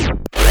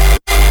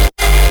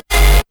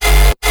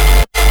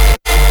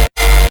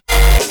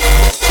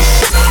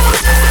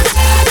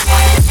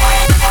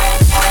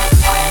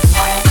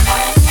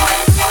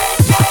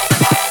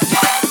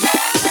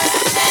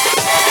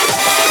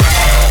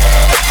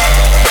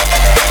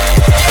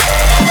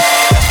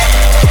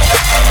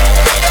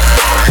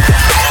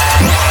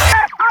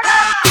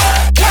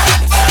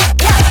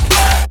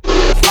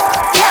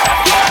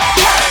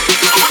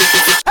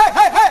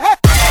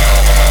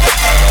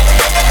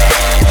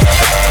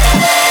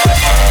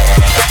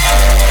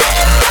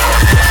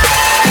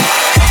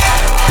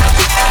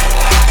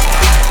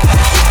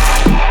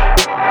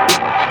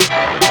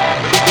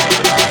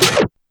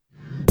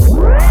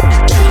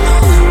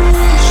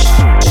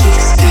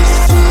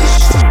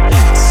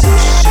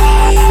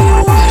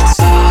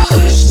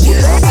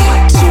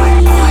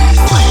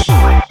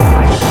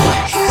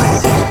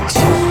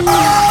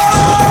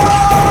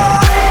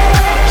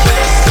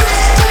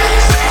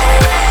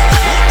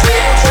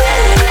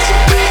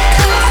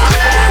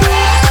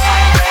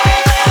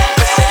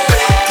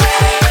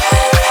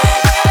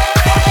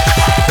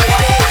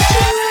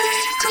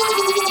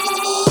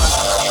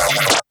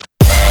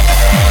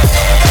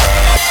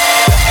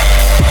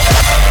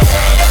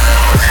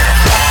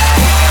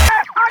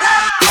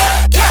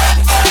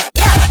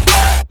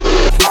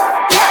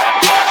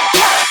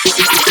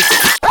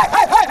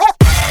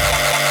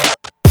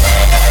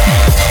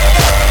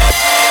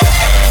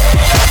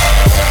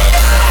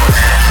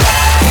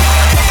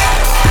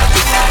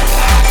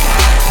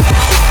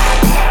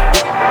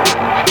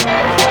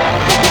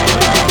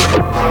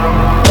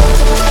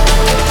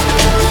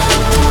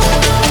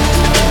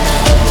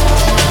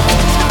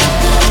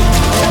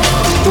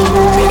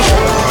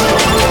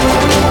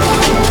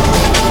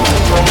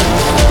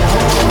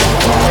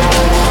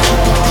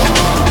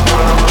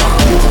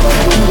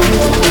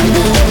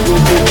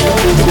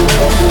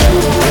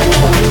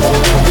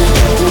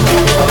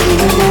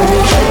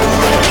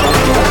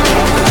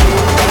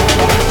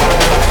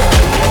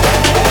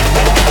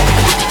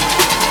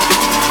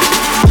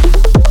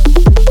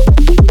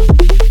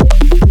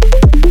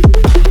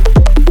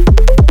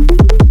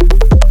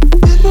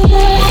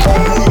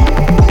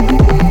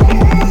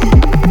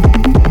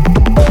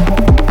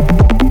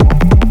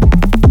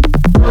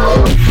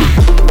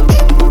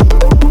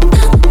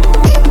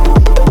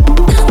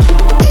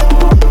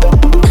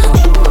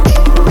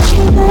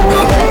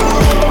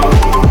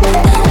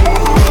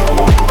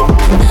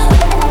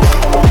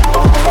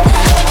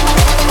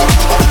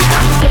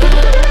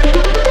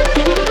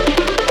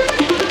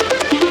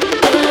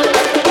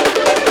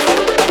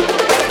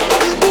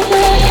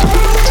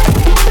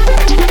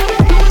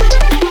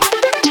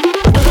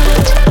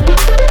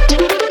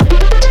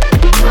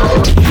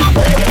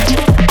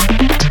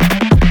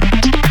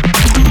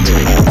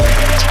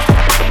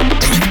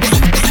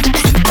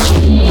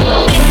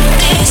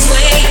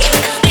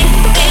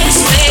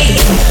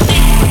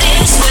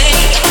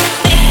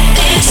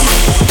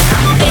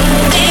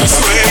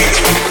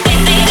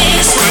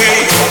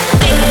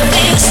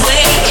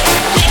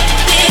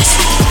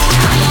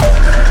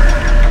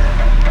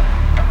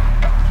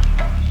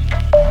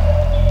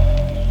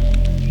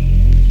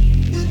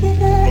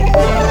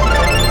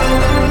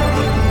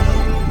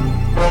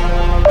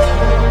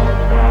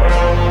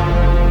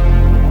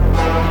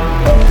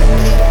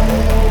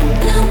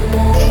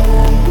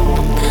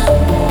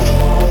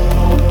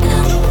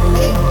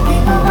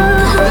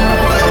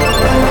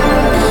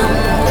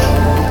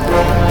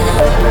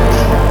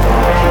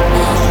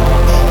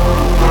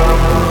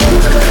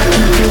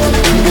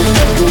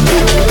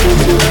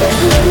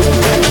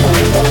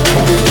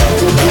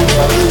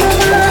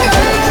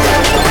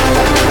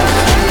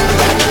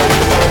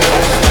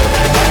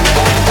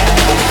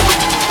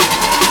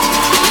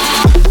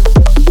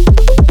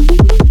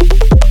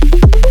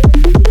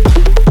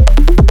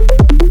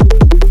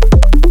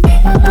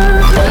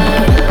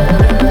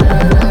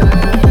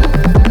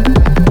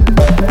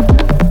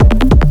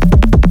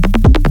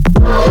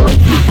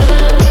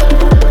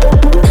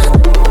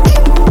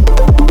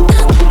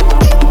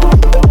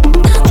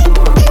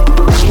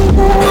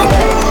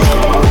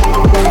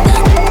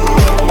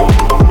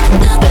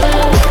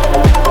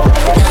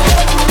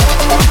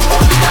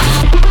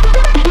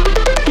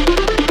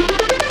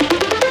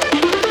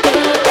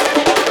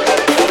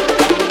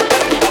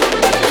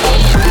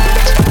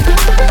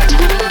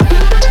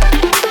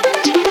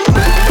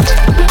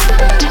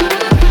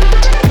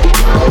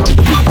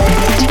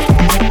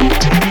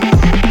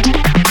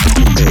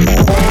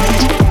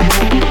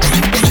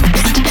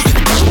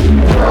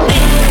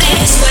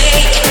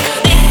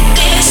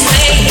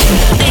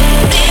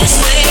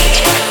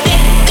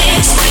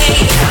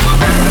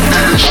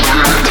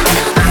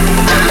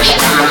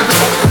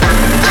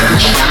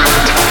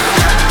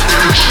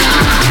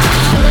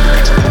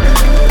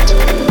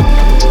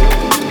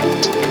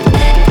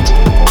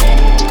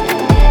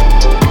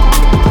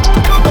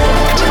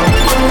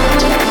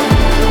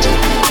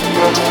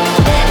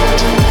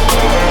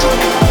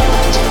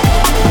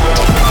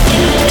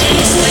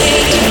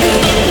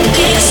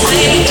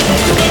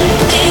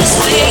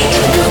 Wonderland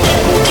in the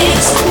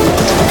mix.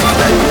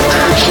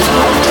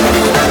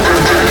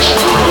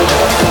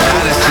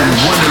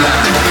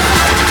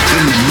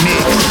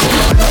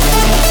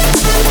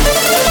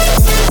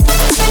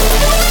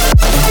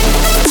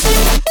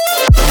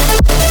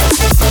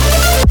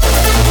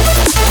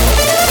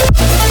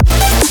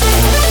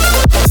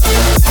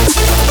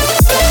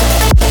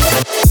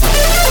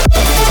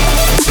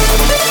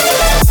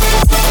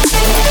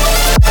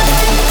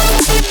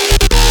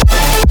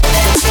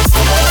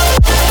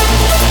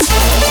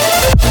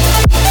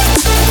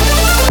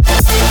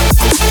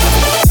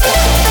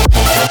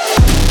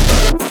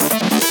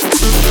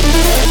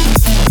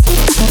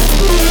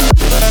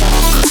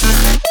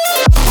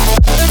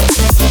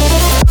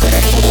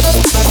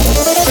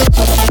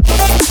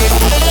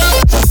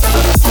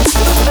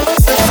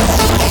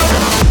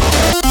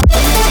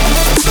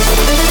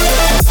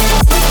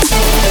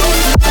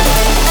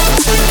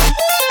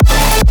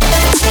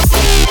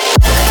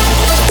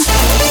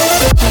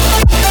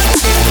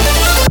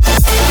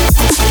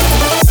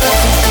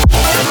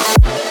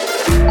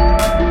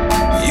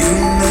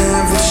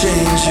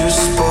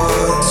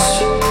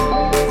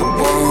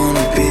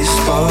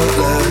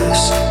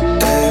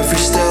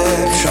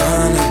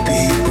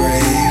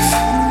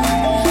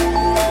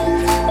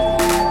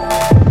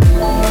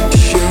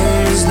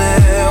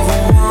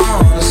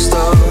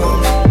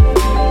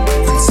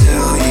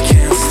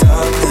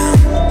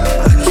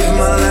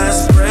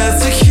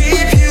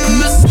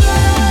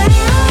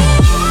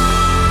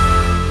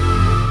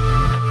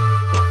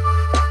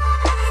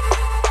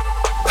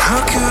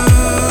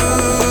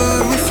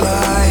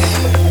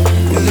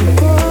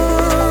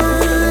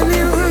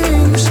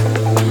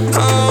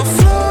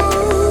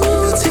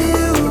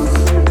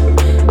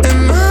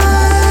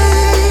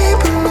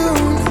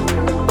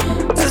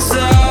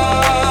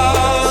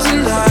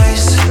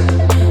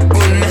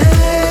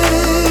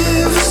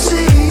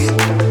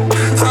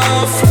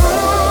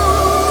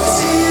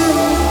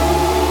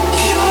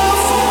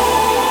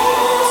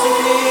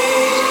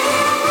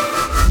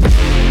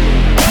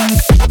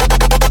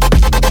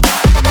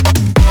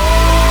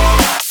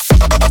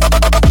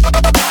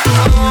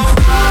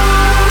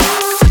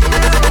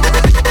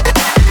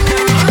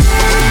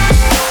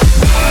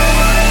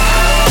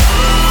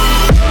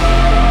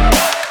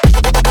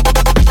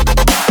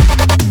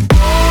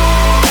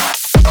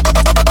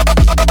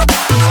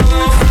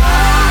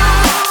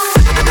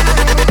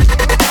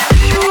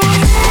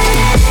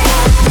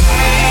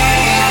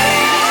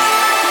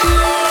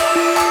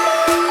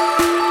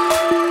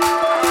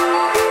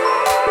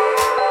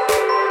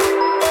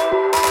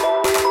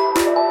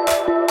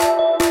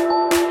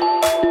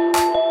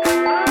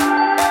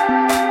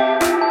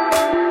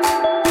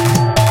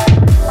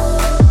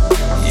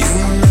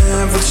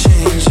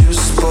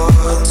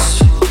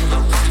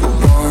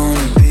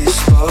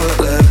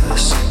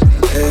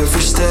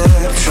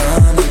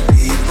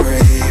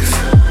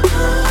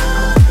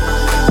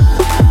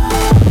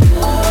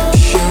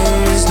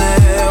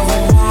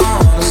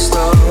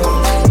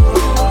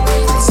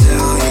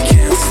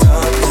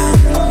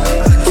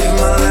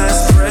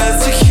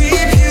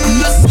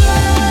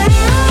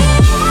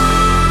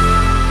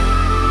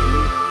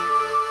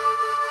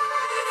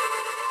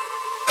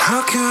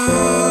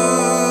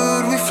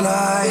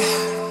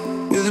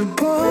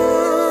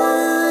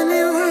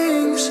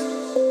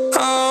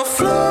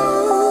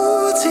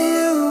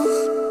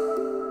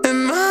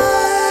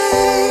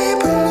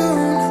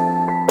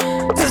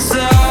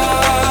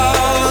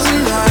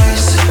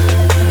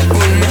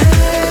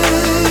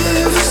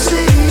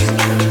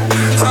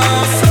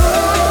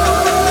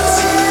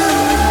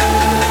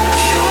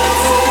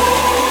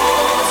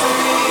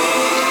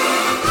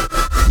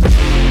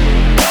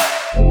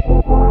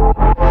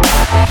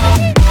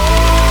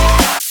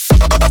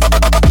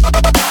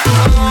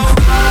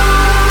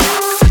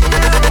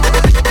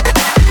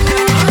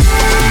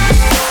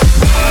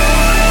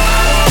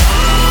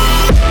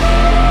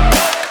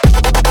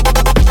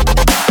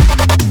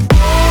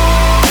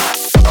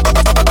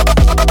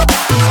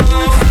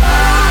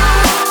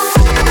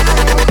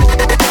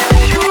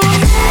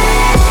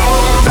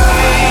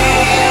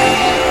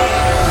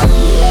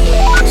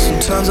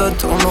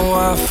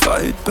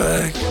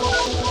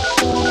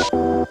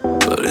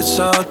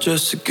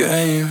 Just a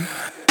game.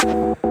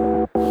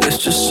 It's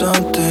just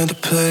something to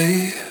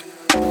play.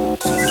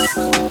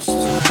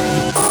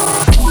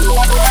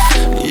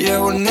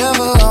 Yeah, we're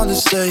never on the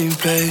same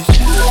page,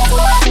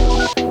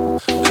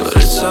 but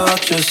it's all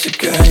just a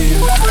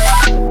game.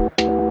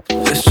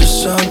 It's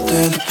just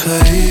something to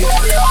play.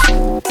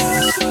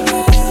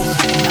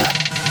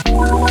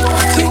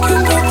 Thinking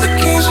about the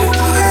games we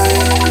play,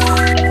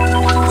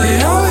 they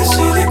always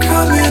seem to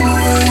come in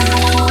waves.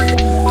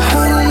 I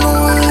don't know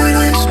what it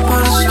is,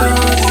 but it's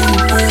starting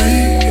to break.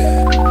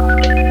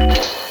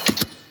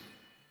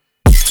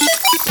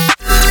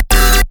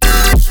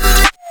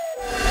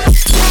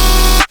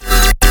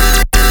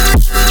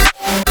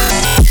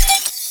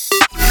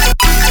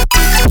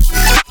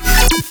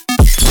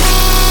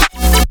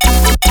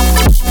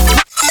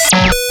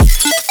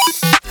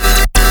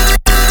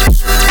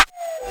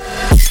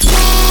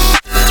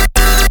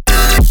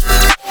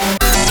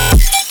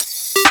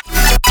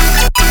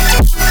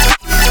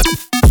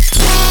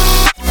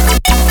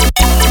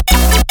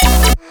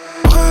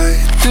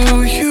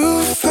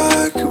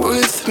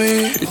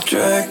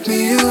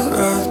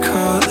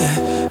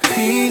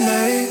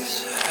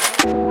 days.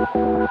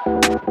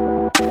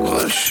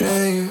 What a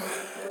shame.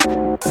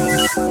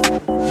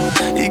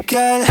 You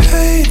got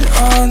hate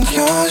on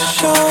your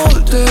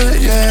shoulder,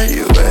 yeah,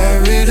 you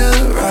wear it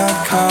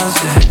around, cause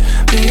it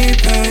me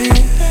pain.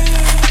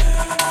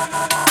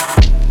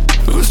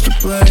 Who's to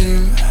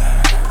blame?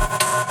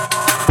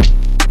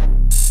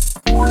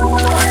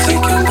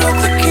 Thinking about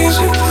the games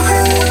we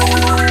play,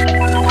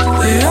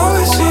 they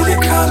always see the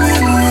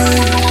coming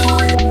ways.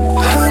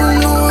 I don't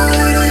know what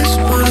it is,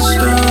 but it's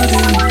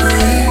starting to break.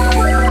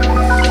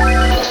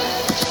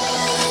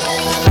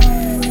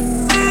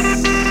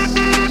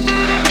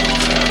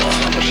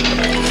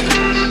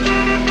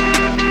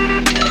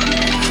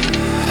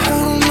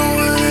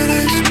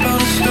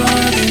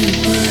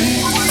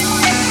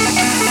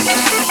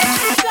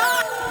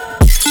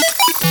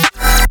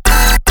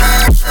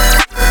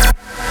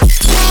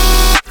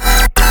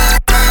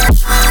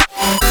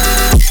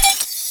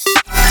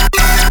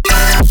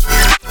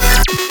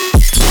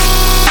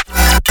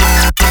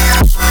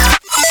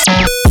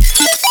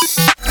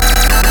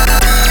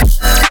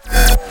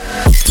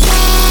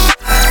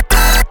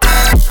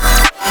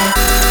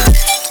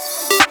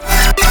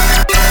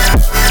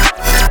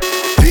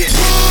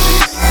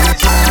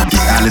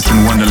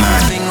 In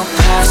Wonderland.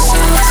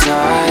 Passing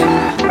time,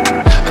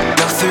 I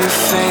go through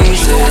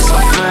phases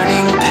of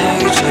burning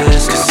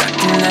pages, cause I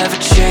can never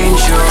change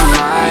your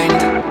mind.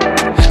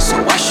 So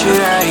why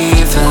should I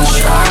even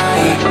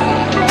try?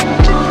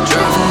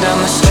 Driving down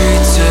the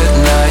streets at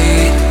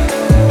night,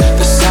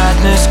 the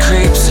sadness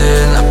creeps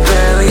in, I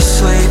barely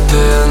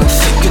sleeping,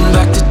 thinking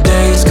back to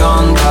days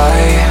gone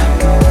by,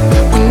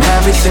 when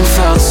everything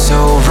felt so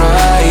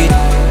right.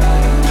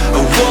 I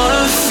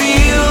wanna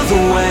feel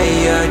the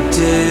way I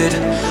did.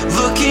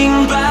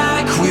 Looking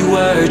back, we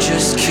were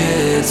just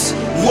kids,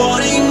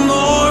 wanting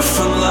more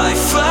from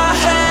life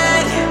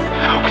ahead,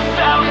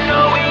 without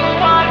knowing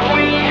what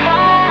we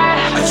had.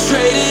 I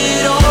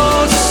traded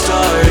all to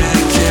start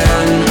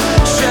again,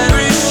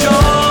 cherish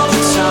all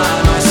the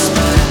time I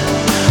spent,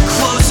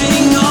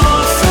 closing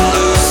off and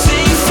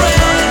losing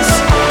friends.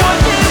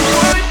 Was it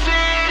worth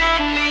it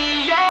in the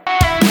end?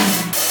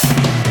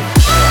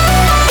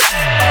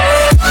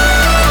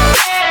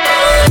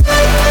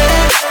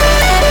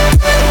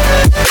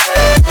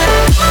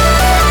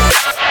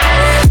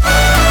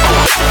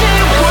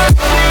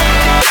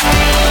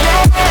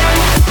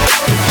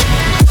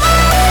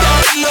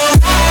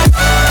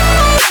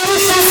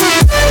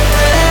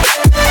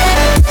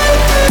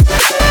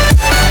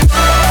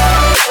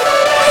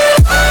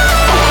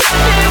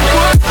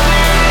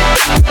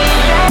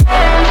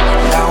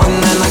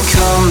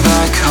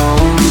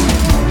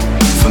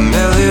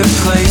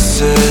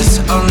 Places,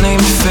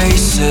 unnamed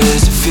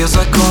faces, it feels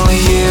like only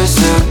years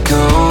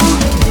ago.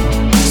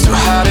 So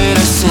how did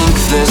I sink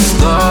this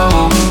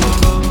low?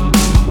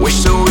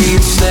 Wish that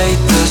we'd stayed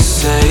the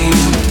same,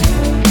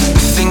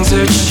 but things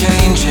are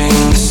changing,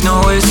 there's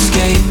no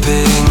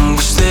escaping.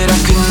 Wish that I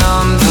could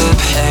numb the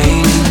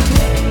pain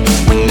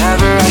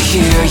whenever I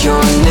hear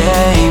your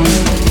name.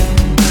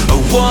 I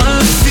wanna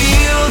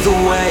feel the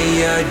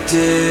way I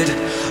did.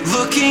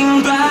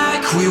 Looking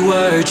back, we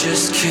were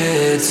just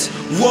kids,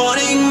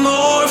 wanting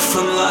more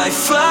from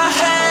life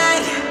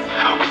ahead,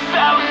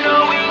 without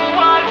knowing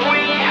what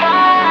we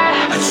had.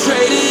 I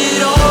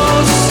traded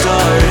all to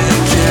start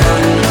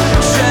again,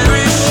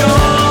 cherish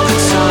all the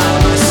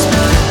time I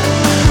spent,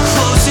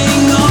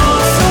 closing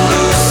off and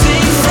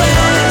losing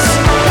friends.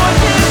 Was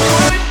it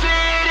worth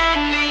it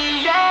in the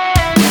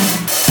end?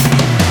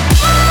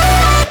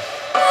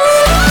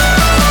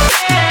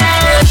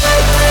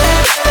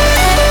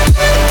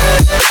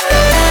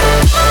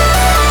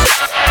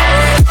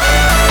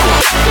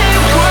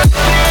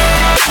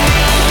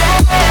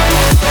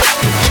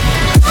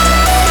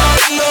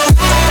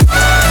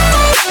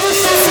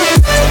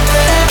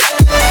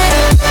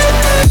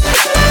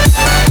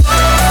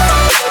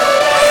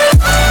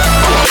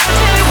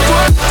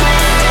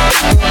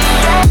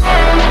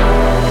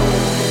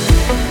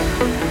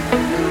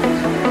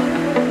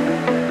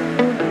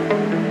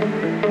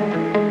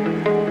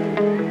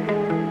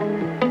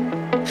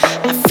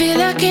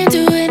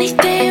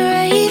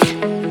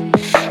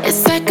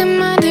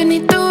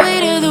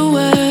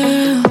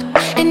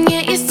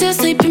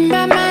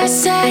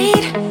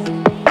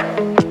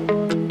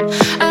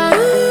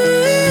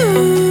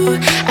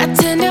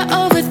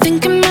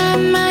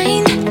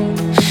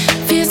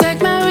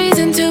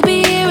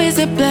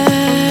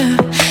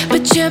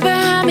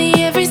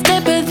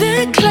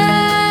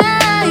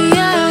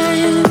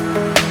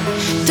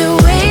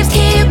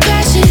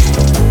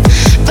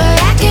 But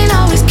I can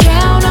always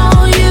count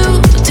on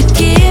you to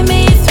give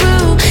me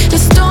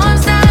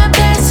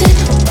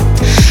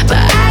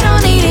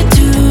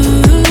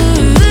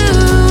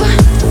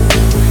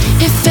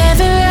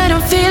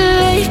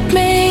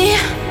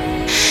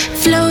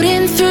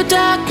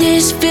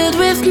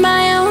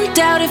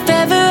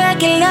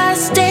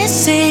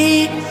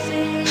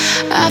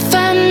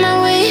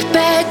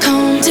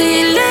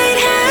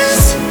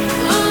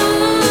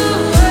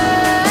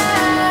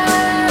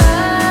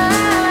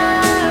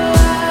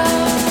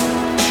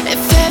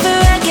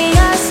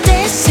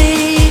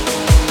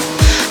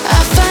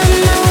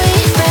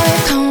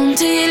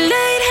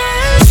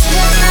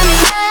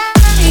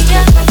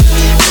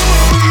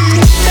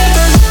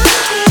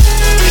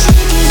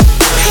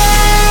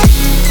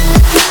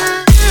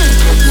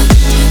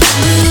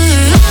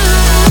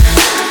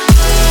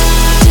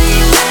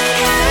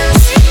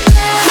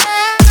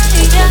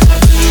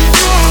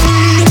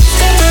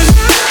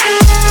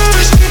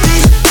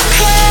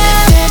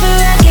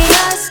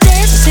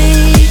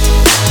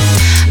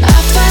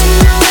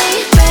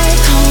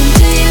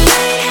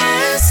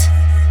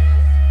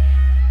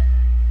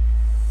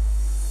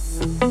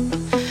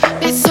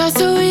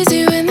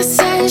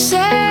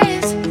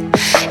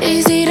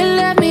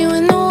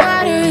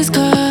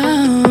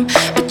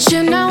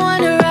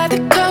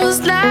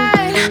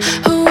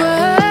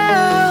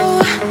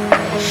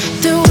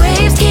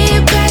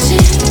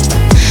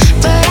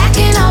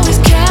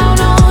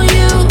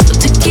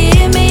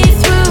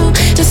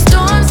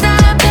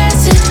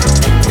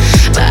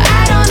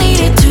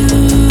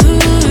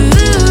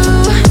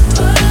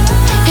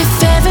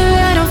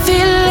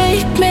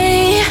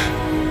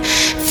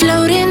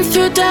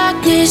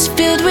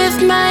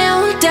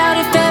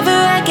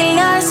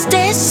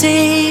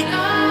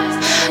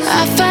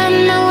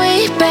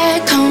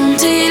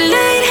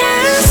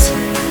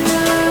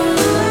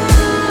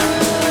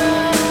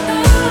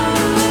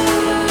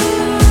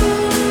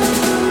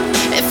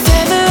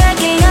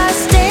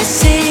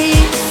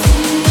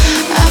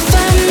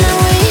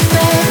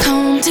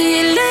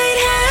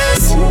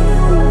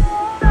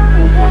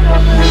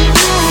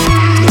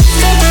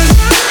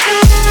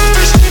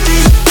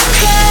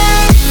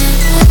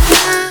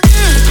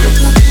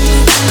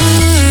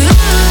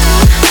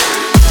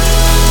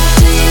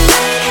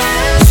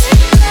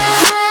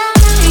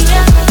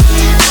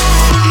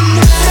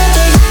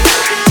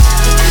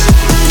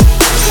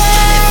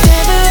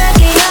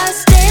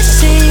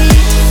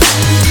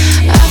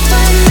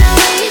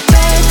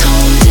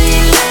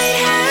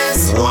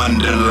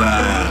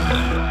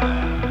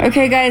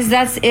Okay, guys,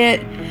 that's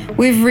it.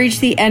 We've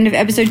reached the end of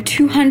episode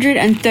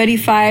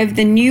 235.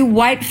 The new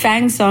White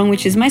Fang song,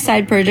 which is my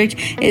side project,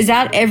 is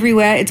out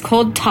everywhere. It's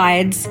called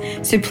Tides.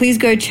 So please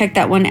go check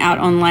that one out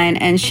online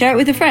and share it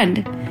with a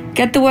friend.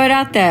 Get the word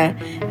out there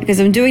because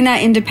I'm doing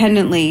that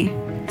independently.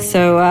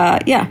 So,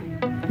 yeah,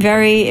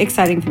 very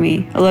exciting for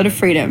me. A lot of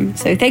freedom.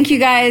 So thank you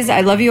guys.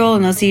 I love you all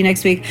and I'll see you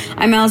next week.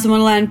 I'm Alice in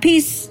Wonderland.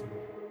 Peace.